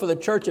love for the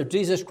church of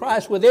Jesus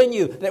Christ within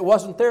you that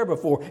wasn't there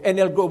before. And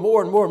it'll go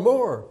more and more and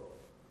more.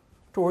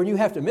 To where you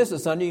have to miss a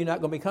Sunday, you're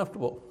not going to be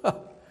comfortable.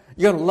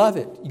 You're going to love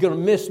it. You're going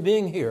to miss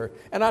being here.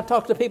 And I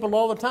talk to people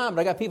all the time.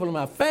 But I got people in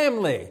my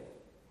family.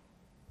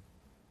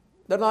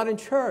 They're not in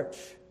church.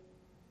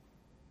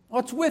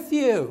 What's with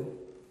you?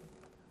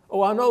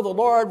 Oh, I know the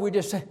Lord.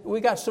 We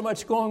got so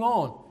much going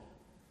on.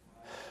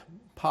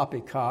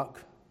 Poppycock.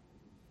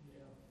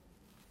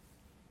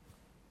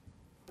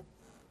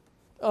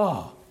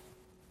 Oh.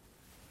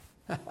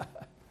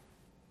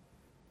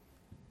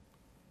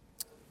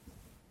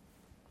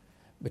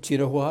 But you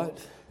know what?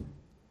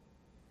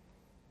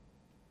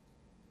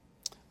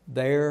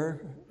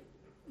 There,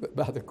 but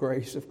by the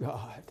grace of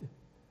God,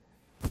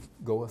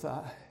 goeth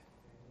I,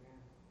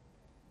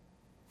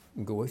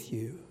 and goeth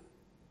you.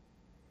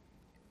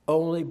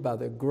 Only by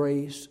the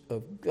grace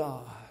of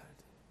God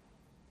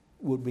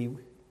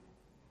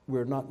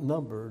we're not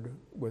numbered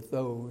with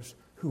those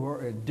who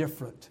are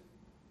indifferent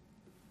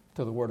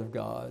to the Word of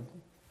God,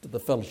 to the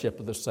fellowship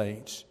of the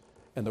saints,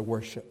 and the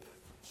worship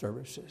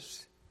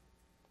services.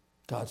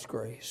 God's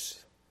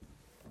grace.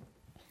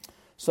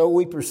 So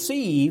we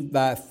perceive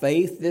by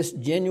faith this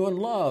genuine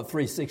love.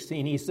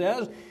 3:16 he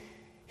says,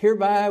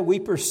 hereby we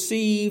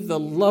perceive the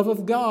love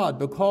of God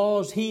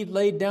because he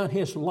laid down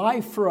his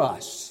life for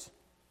us.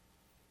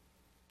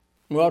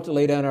 We ought to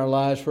lay down our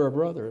lives for our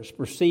brothers.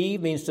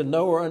 Perceive means to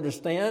know or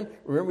understand.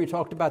 Remember we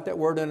talked about that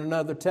word in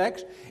another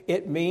text.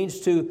 It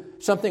means to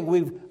something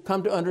we've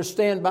come to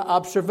understand by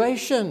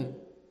observation.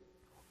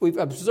 We've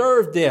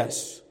observed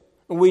this.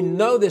 And we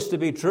know this to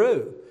be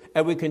true.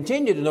 And we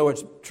continue to know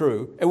it's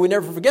true. And we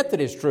never forget that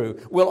it's true.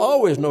 We'll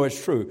always know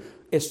it's true.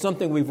 It's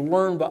something we've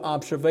learned by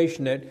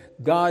observation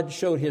that God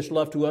showed his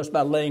love to us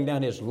by laying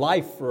down his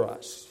life for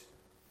us.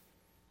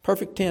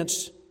 Perfect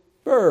tense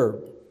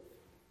verb.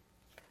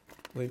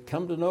 We've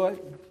come to know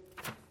it.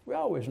 We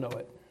always know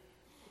it.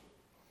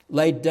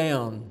 Laid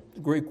down. The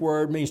Greek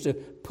word means to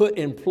put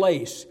in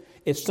place.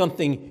 It's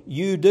something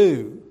you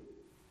do.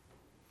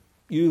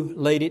 You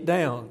laid it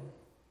down.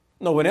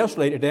 No one else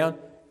laid it down.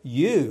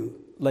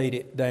 You laid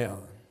it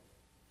down.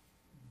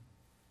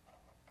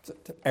 It's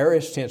an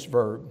aorist tense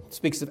verb. It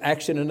speaks of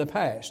action in the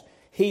past.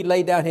 He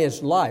laid down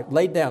his life,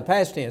 laid down,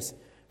 past tense,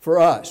 for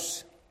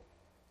us.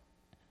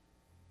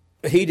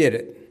 He did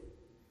it.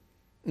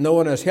 No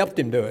one else helped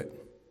him do it.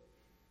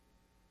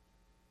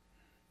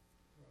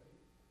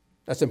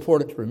 That's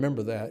important to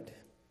remember that.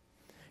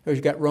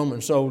 You've got Roman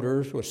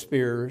soldiers with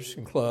spears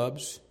and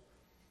clubs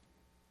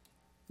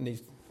and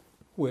these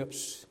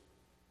whips.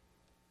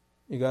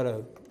 You got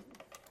a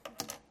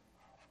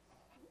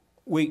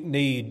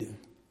weak-kneed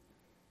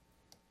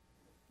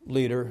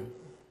leader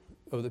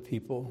of the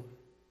people.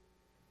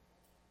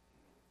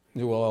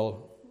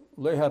 Well,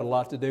 they had a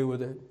lot to do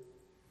with it.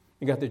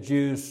 You got the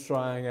Jews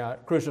crying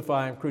out,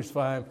 crucify him,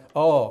 crucify him.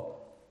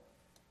 Oh,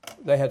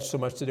 they had so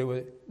much to do with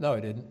it. No,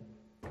 it didn't.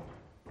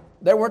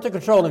 There weren't the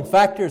controlling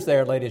factors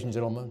there, ladies and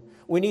gentlemen.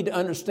 We need to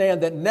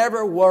understand that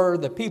never were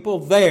the people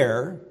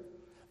there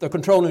the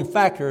controlling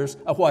factors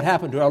of what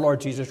happened to our Lord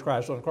Jesus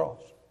Christ on the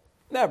cross.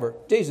 Never.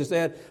 Jesus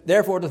said,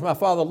 therefore does my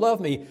Father love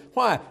me.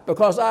 Why?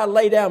 Because I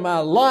lay down my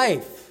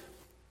life.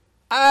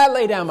 I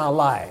lay down my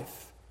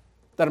life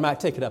that I might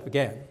take it up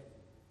again.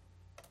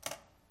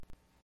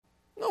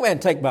 No man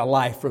take my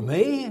life from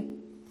me,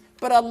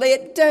 but I lay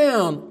it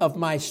down of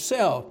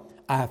myself.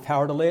 I have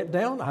power to lay it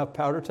down. I have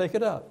power to take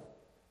it up.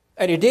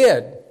 And he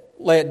did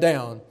lay it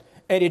down.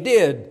 And he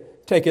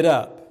did take it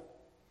up.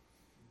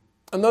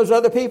 And those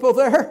other people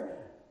there,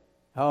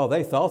 oh,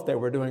 they thought they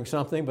were doing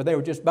something, but they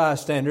were just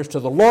bystanders to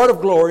the Lord of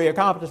glory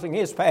accomplishing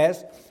His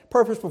past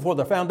purpose before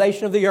the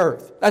foundation of the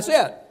earth. That's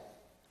it.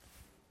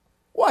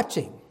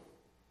 Watching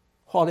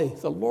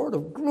what the Lord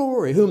of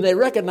glory, whom they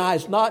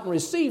recognized not and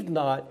received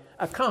not,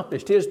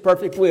 accomplished His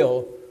perfect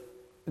will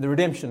in the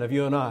redemption of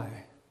you and I.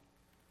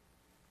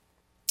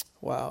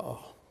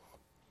 Wow.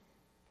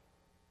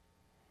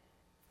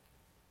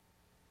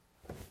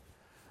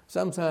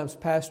 Sometimes,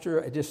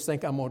 Pastor, I just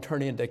think I'm going to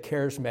turn into a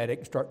charismatic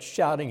and start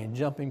shouting and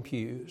jumping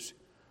pews.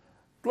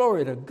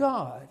 Glory to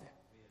God.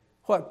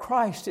 What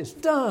Christ has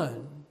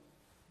done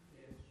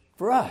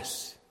for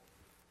us.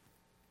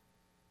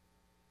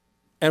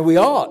 And we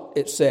ought,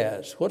 it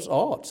says. What's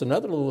ought? It's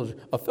another little,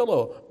 a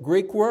fellow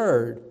Greek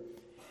word.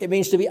 It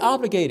means to be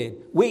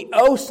obligated. We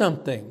owe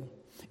something.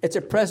 It's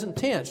a present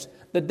tense.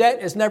 The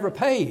debt is never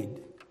paid.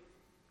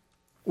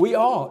 We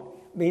ought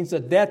means a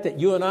debt that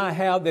you and I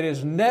have that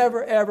is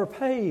never, ever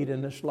paid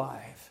in this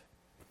life.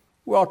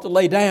 We ought to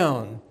lay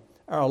down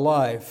our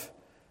life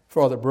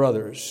for the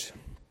brothers.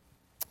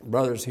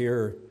 Brothers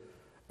here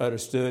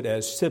understood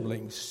as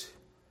siblings,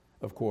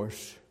 of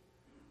course,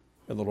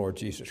 in the Lord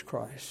Jesus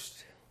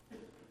Christ.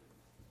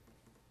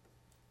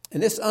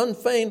 And this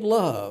unfeigned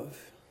love,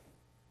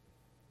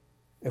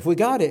 if we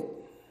got it,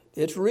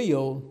 it's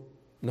real,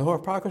 no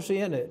hypocrisy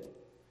in it.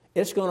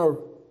 It's going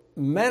to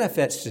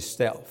manifest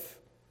itself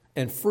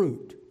in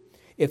fruit.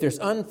 If there's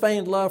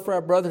unfeigned love for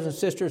our brothers and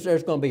sisters,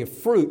 there's going to be a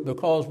fruit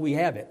because we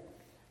have it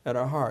at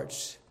our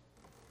hearts.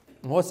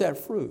 And what's that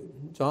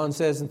fruit? John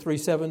says in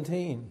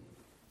 3:17,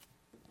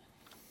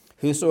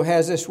 whoso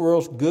has this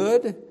world's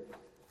good,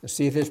 and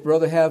see if his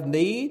brother have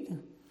need,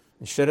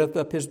 and shutteth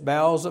up his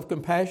bowels of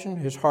compassion,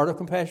 his heart of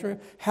compassion,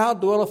 how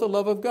dwelleth the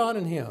love of God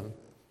in him?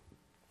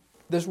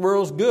 This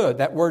world's good.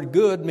 That word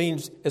good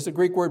means, it's the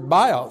Greek word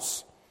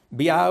bios,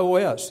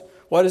 B-I-O-S.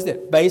 What is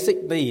it?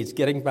 Basic needs,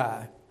 getting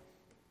by.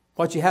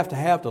 What you have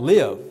to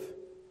live.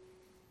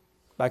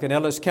 Back in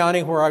Ellis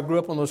County, where I grew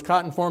up on those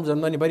cotton farms,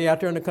 and anybody out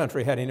there in the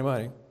country had any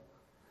money.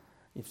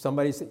 If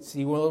somebody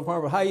see one of those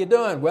farmers, how you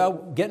doing?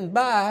 Well, getting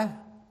by.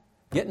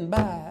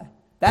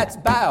 That's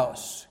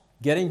bios,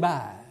 getting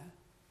by.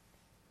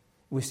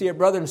 We see a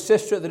brother and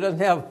sister that doesn't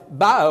have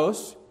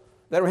bios,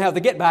 they don't have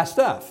the get-by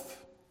stuff.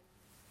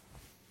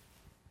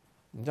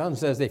 And John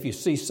says that if you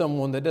see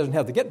someone that doesn't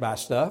have the get-by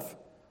stuff,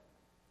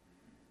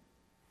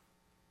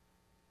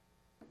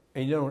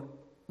 and you don't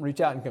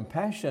reach out in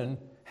compassion,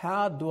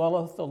 how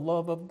dwelleth the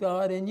love of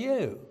God in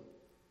you?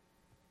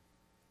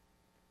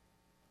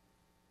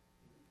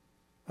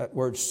 That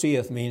word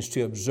seeth means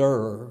to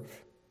observe.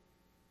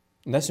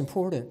 And that's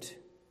important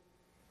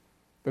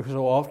because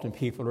so often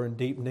people are in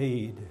deep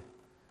need.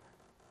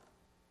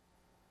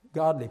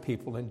 Godly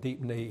people in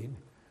deep need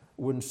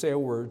wouldn't say a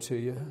word to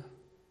you,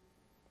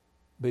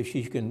 but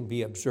you can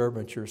be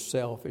observant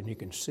yourself and you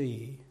can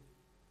see.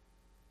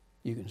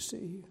 You can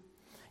see.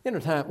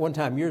 One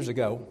time years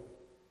ago,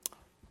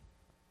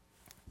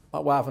 my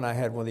wife and I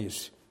had one of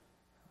these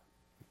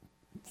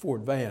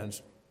Ford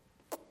vans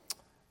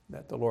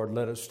that the Lord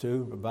led us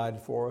to,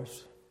 provided for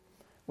us.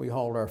 We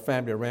hauled our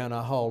family around.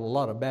 I hauled a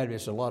lot of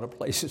Baptists a lot of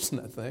places in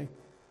that thing.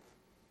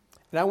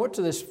 And I went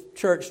to this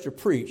church to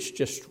preach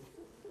just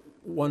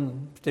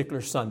one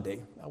particular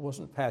Sunday. I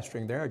wasn't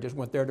pastoring there. I just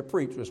went there to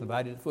preach. Was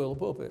invited to fill the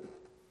pulpit.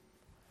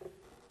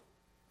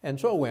 And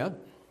so I went.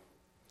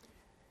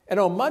 And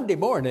on Monday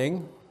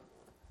morning,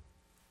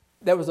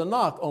 there was a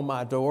knock on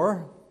my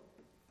door,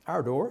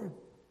 our door.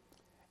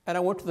 And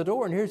I went to the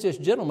door, and here's this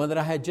gentleman that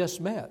I had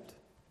just met.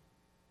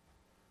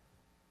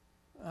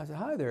 I said,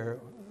 hi there.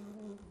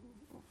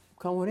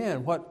 Come on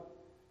in.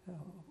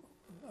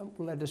 I'm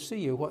glad to see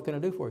you. What can I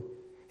do for you?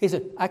 He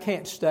said, I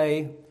can't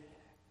stay,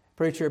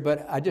 preacher,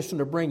 but I just want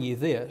to bring you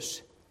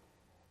this.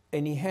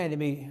 And he handed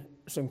me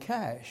some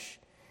cash.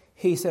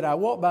 He said, I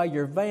walked by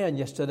your van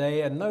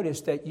yesterday and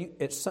noticed that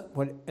it's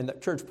in the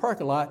church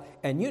parking lot,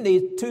 and you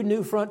need 2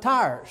 new front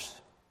tires.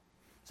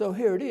 So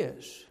here it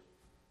is.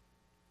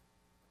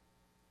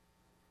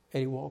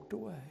 And he walked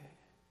away.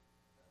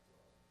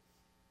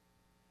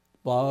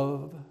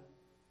 Love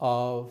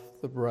of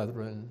the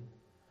brethren,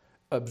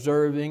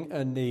 observing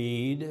a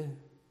need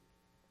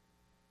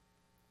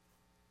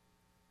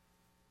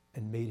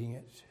and meeting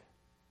it.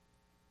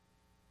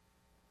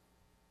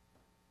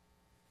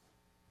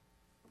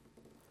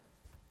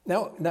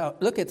 Now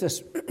look at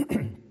this.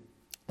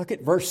 Look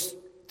at verse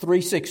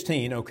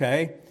 3:16,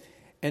 okay?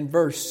 And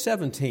verse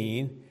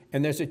 17,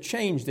 and there's a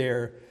change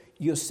there.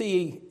 You'll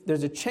see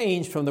there's a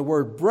change from the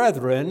word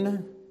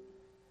brethren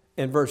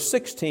in verse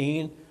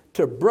 16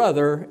 to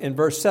brother in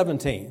verse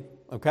 17,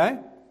 okay?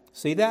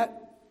 See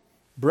that?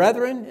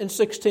 Brethren in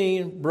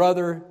 16,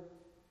 brother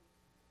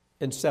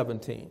in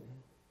 17.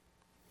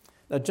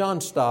 Now, John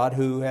Stott,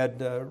 who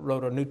had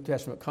wrote a New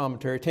Testament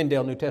commentary,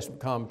 Tyndale New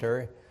Testament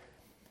commentary,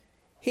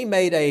 he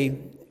made a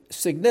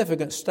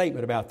significant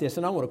statement about this,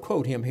 and I want to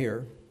quote him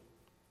here.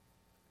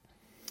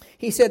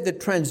 He said the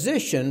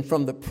transition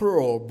from the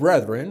plural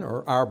brethren,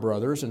 or our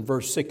brothers, in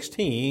verse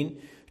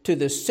 16, to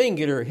the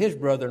singular, his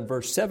brother, in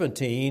verse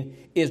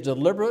 17, is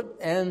deliberate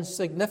and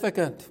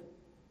significant.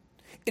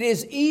 It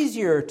is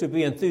easier to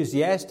be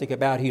enthusiastic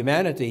about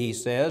humanity, he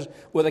says,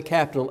 with a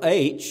capital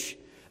H,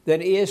 than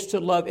it is to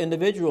love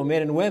individual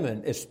men and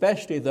women,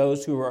 especially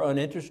those who are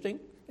uninteresting,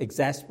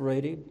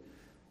 exasperated,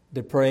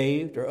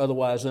 depraved, or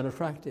otherwise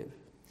unattractive.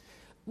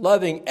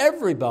 Loving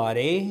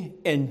everybody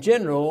in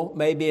general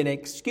may be an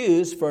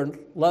excuse for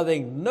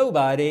loving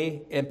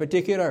nobody in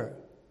particular.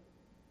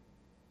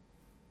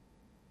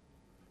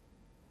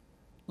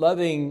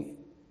 Loving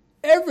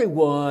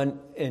everyone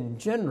in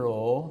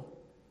general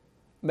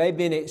may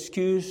be an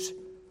excuse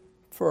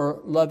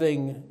for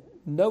loving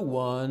no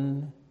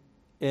one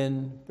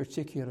in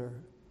particular.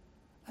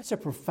 That's a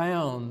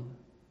profound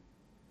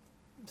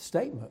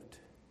statement.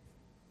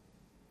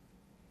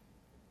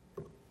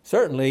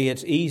 Certainly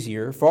it's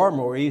easier, far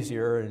more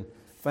easier and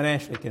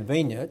financially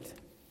convenient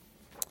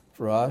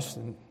for us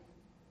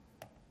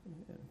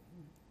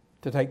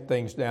to take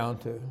things down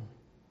to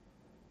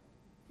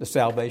the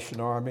Salvation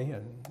Army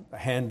and a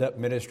hand-up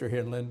ministry here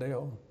in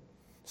Lindale.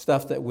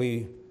 Stuff that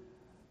we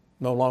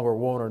no longer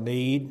want or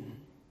need,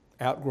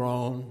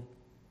 outgrown,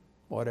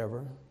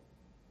 whatever.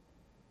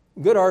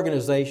 Good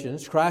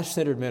organizations,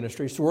 Christ-centered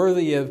ministries,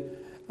 worthy of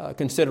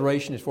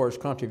consideration as far as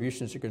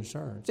contributions are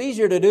concerned. It's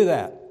easier to do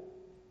that.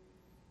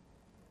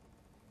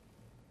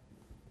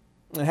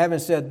 And having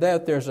said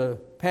that, there's a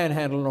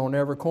panhandling on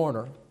every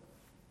corner.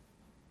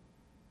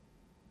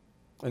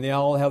 And they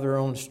all have their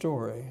own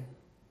story.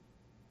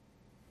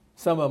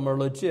 Some of them are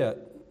legit.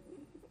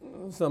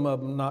 Some of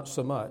them not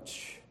so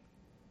much.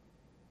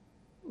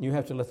 You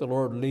have to let the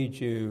Lord lead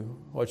you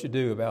what you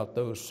do about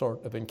those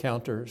sort of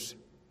encounters.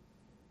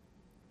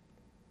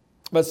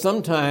 But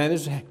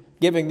sometimes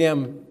giving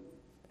them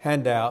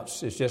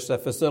handouts is just a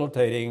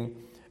facilitating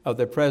of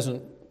the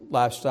present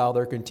lifestyle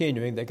they're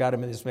continuing that got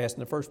them in this mess in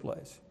the first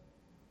place.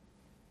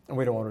 And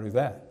we don't want to do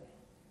that.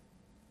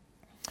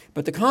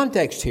 But the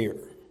context here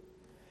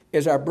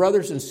is our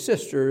brothers and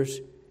sisters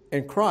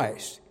in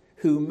Christ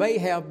who may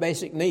have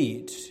basic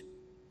needs.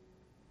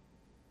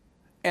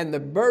 And the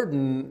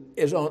burden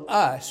is on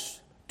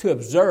us to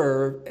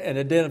observe and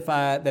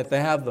identify that they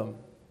have them.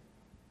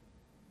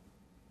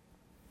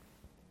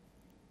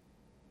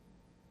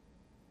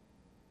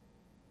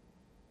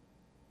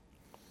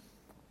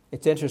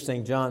 It's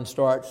interesting, John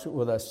starts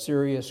with a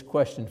serious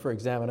question for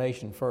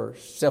examination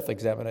first,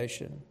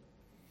 self-examination.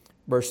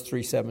 Verse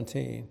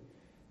 3:17,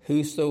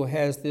 whoso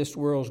has this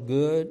world's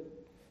good,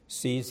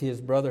 sees his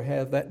brother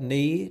have that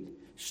need,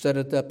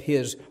 setteth up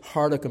his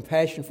heart of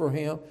compassion for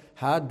him,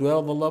 how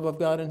dwell the love of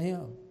God in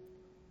him?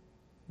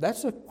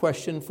 That's a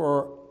question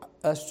for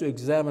us to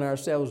examine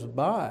ourselves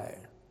by.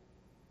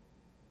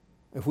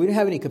 If we don't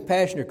have any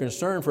compassion or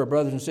concern for our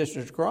brothers and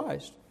sisters in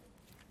Christ,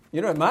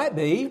 it might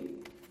be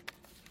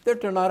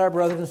that they're not our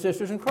brothers and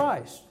sisters in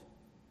Christ.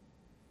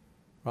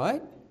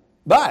 Right?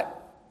 But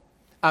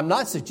I'm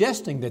not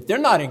suggesting that they're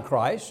not in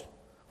Christ.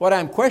 What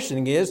I'm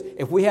questioning is,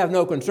 if we have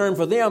no concern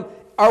for them,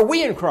 are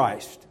we in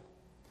Christ?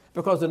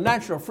 Because the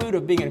natural fruit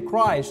of being in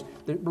Christ,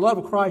 the love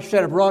of Christ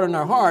shed abroad in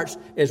our hearts,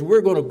 is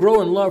we're going to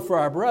grow in love for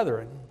our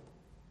brethren,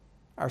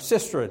 our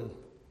sister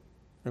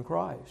in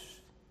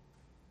Christ.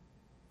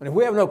 And if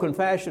we have no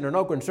compassion or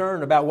no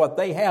concern about what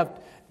they have,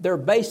 their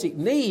basic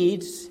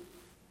needs,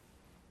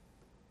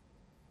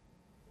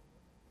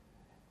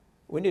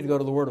 we need to go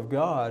to the Word of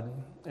God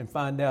and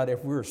find out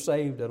if we're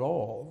saved at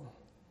all.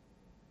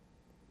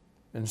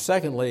 And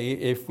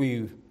secondly, if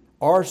we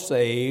are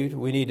saved,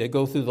 we need to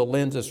go through the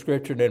lens of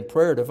Scripture and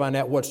prayer to find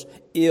out what's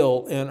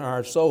ill in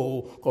our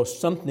soul, because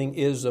something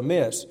is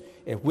amiss.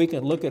 If we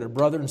can look at a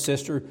brother and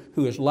sister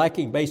who is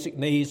lacking basic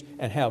needs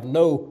and have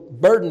no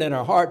burden in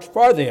our hearts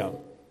for them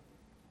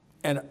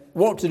and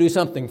want to do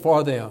something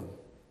for them,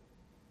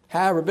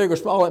 however big or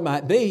small it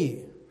might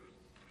be,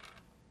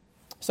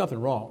 something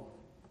wrong.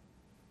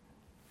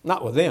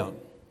 Not with them,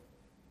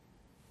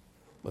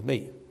 with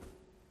me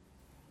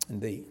and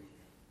thee.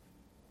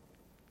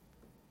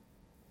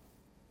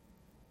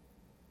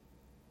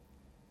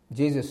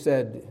 Jesus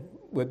said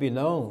we'd be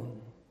known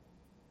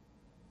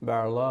by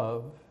our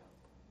love.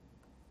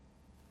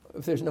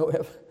 If there's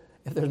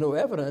no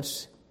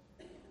evidence,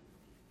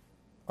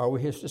 are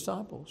we his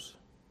disciples?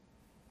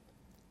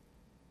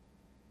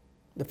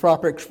 The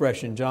proper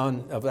expression,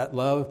 John, of that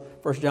love,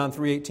 1 John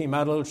 3:18,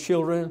 my little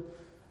children,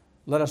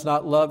 let us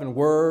not love in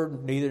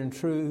word, neither in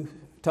truth,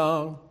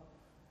 tongue,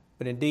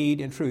 but in deed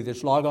and truth.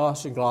 It's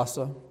logos and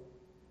glossa.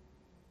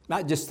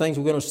 Not just things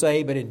we're going to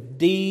say, but in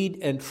deed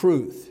and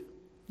truth.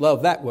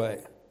 Love that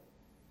way.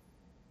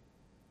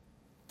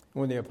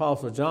 When the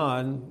Apostle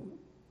John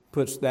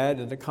puts that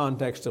in the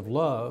context of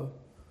love,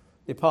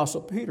 the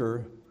Apostle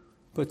Peter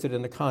puts it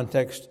in the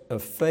context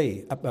of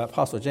faith.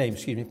 Apostle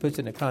James, puts it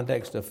in the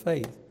context of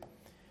faith.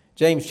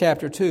 James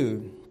chapter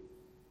 2,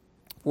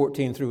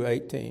 14 through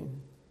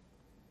 18.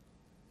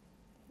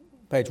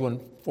 Page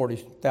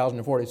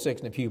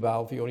 1046 in the Pew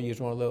Bible, if you want to use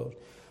one of those.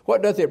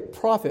 What doth it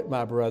profit,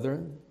 my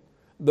brethren,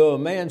 though a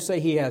man say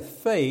he hath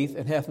faith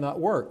and hath not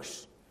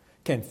works?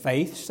 Can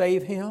faith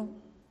save him?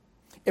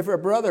 If a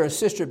brother or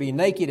sister be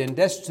naked and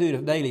destitute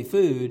of daily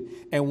food,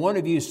 and one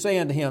of you say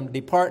unto him,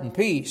 Depart in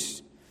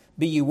peace,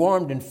 be ye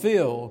warmed and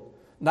filled,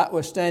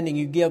 notwithstanding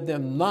you give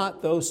them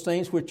not those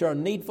things which are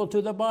needful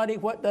to the body,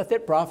 what doth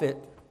it profit?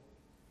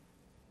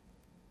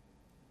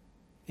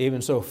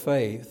 Even so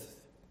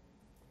faith,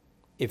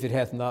 if it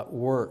hath not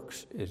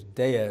works, is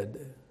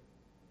dead,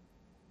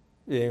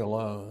 being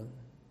alone.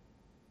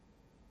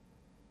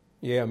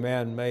 Yeah, a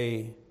man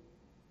may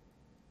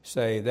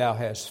say, Thou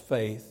hast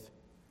faith,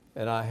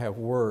 and I have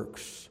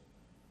works.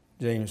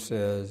 James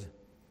says,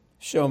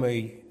 Show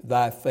me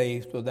thy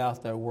faith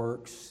without thy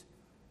works,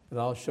 and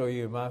I'll show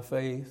you my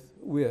faith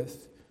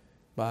with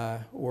my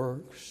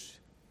works.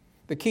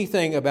 The key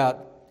thing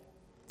about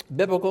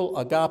biblical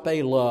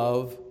agape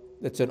love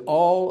that's in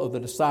all of the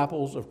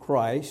disciples of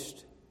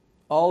Christ,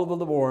 all of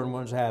the born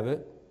ones have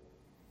it,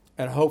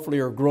 and hopefully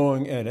are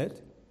growing in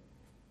it,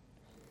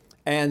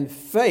 and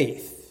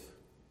faith.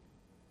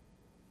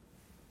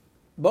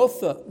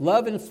 Both the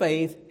love and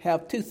faith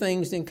have two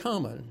things in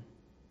common.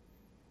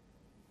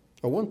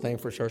 Or one thing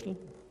for certain.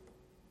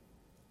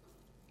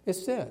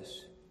 It's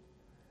this,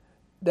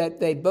 that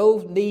they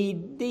both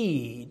need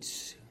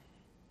deeds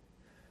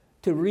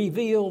to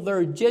reveal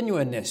their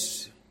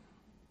genuineness.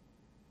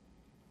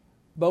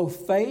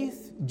 Both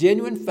faith,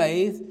 genuine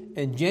faith,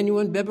 and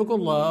genuine biblical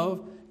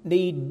love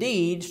need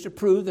deeds to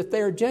prove that they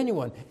are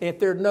genuine. And if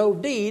there are no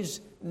deeds,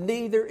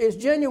 neither is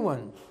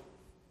genuine.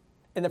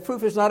 And the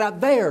proof is not out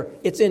there,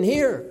 it's in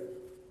here.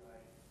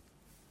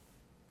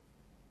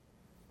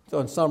 So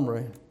in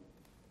summary,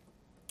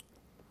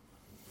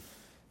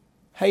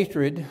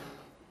 hatred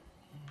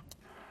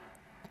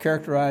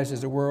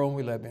characterizes the world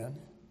we live in.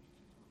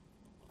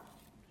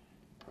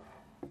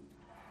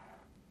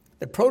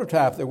 The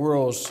prototype of the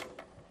world's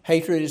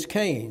hatred is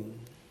Cain.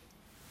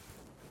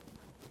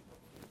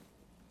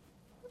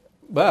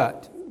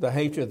 But the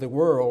hatred of the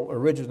world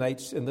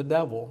originates in the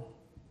devil,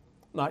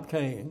 not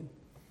Cain.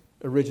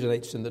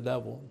 Originates in the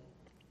devil.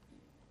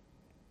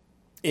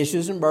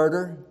 Issues in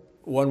murder,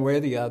 one way or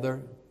the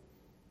other,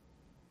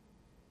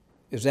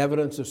 is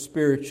evidence of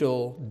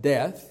spiritual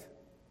death,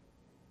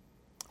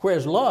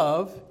 whereas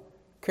love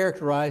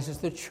characterizes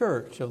the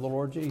church of the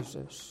Lord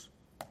Jesus.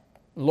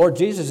 The Lord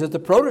Jesus is the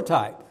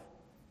prototype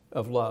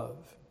of love.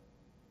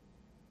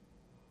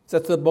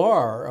 Sets the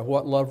bar of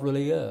what love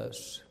really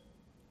is.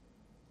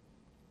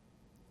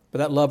 But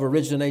that love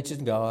originates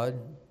in God.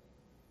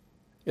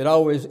 It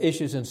always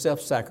issues in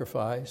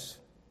self-sacrifice.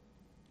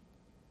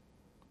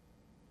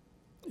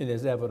 It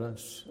is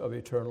evidence of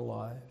eternal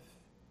life.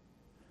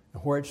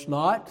 And where it's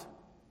not,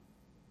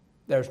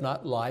 there's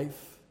not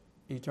life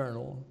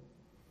eternal.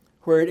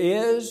 Where it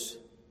is,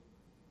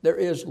 there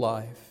is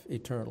life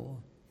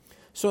eternal.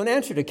 So in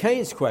answer to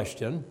Cain's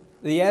question,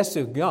 he asked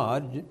of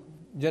God,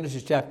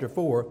 Genesis chapter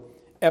 4,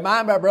 Am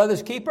I my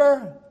brother's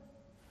keeper?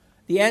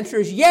 The answer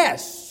is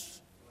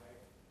yes.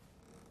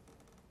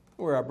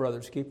 We're our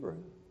brother's keeper.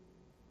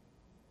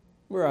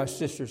 We're our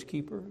sister's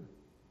keeper.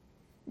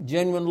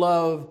 Genuine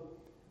love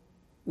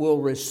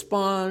will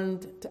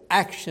respond to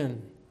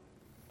action.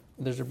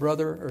 There's a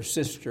brother or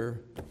sister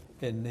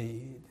in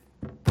need.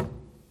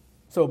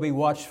 So be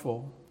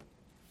watchful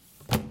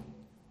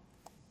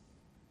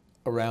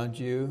around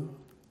you.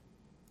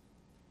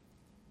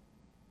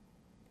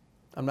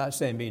 I'm not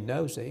saying be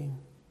nosy.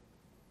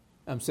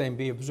 I'm saying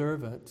be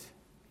observant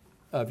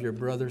of your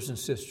brothers and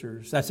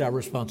sisters. That's our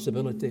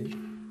responsibility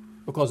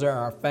because they're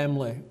our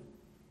family.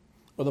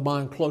 With a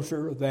bond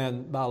closer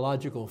than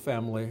biological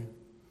family.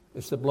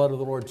 It's the blood of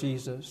the Lord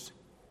Jesus.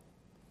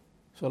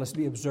 So let's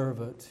be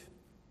observant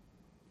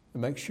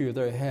and make sure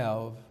they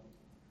have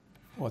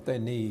what they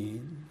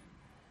need,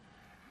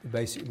 the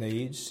basic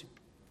needs,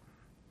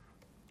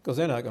 because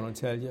they're not going to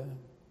tell you.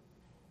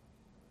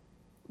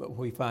 But when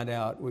we find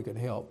out, we can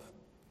help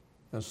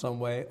in some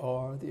way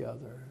or the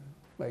other.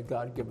 May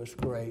God give us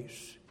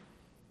grace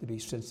to be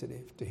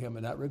sensitive to Him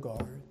in that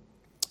regard.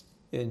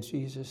 In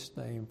Jesus'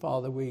 name,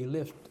 Father, we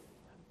lift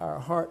our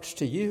hearts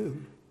to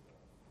you.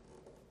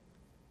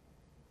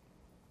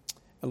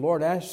 And Lord, ask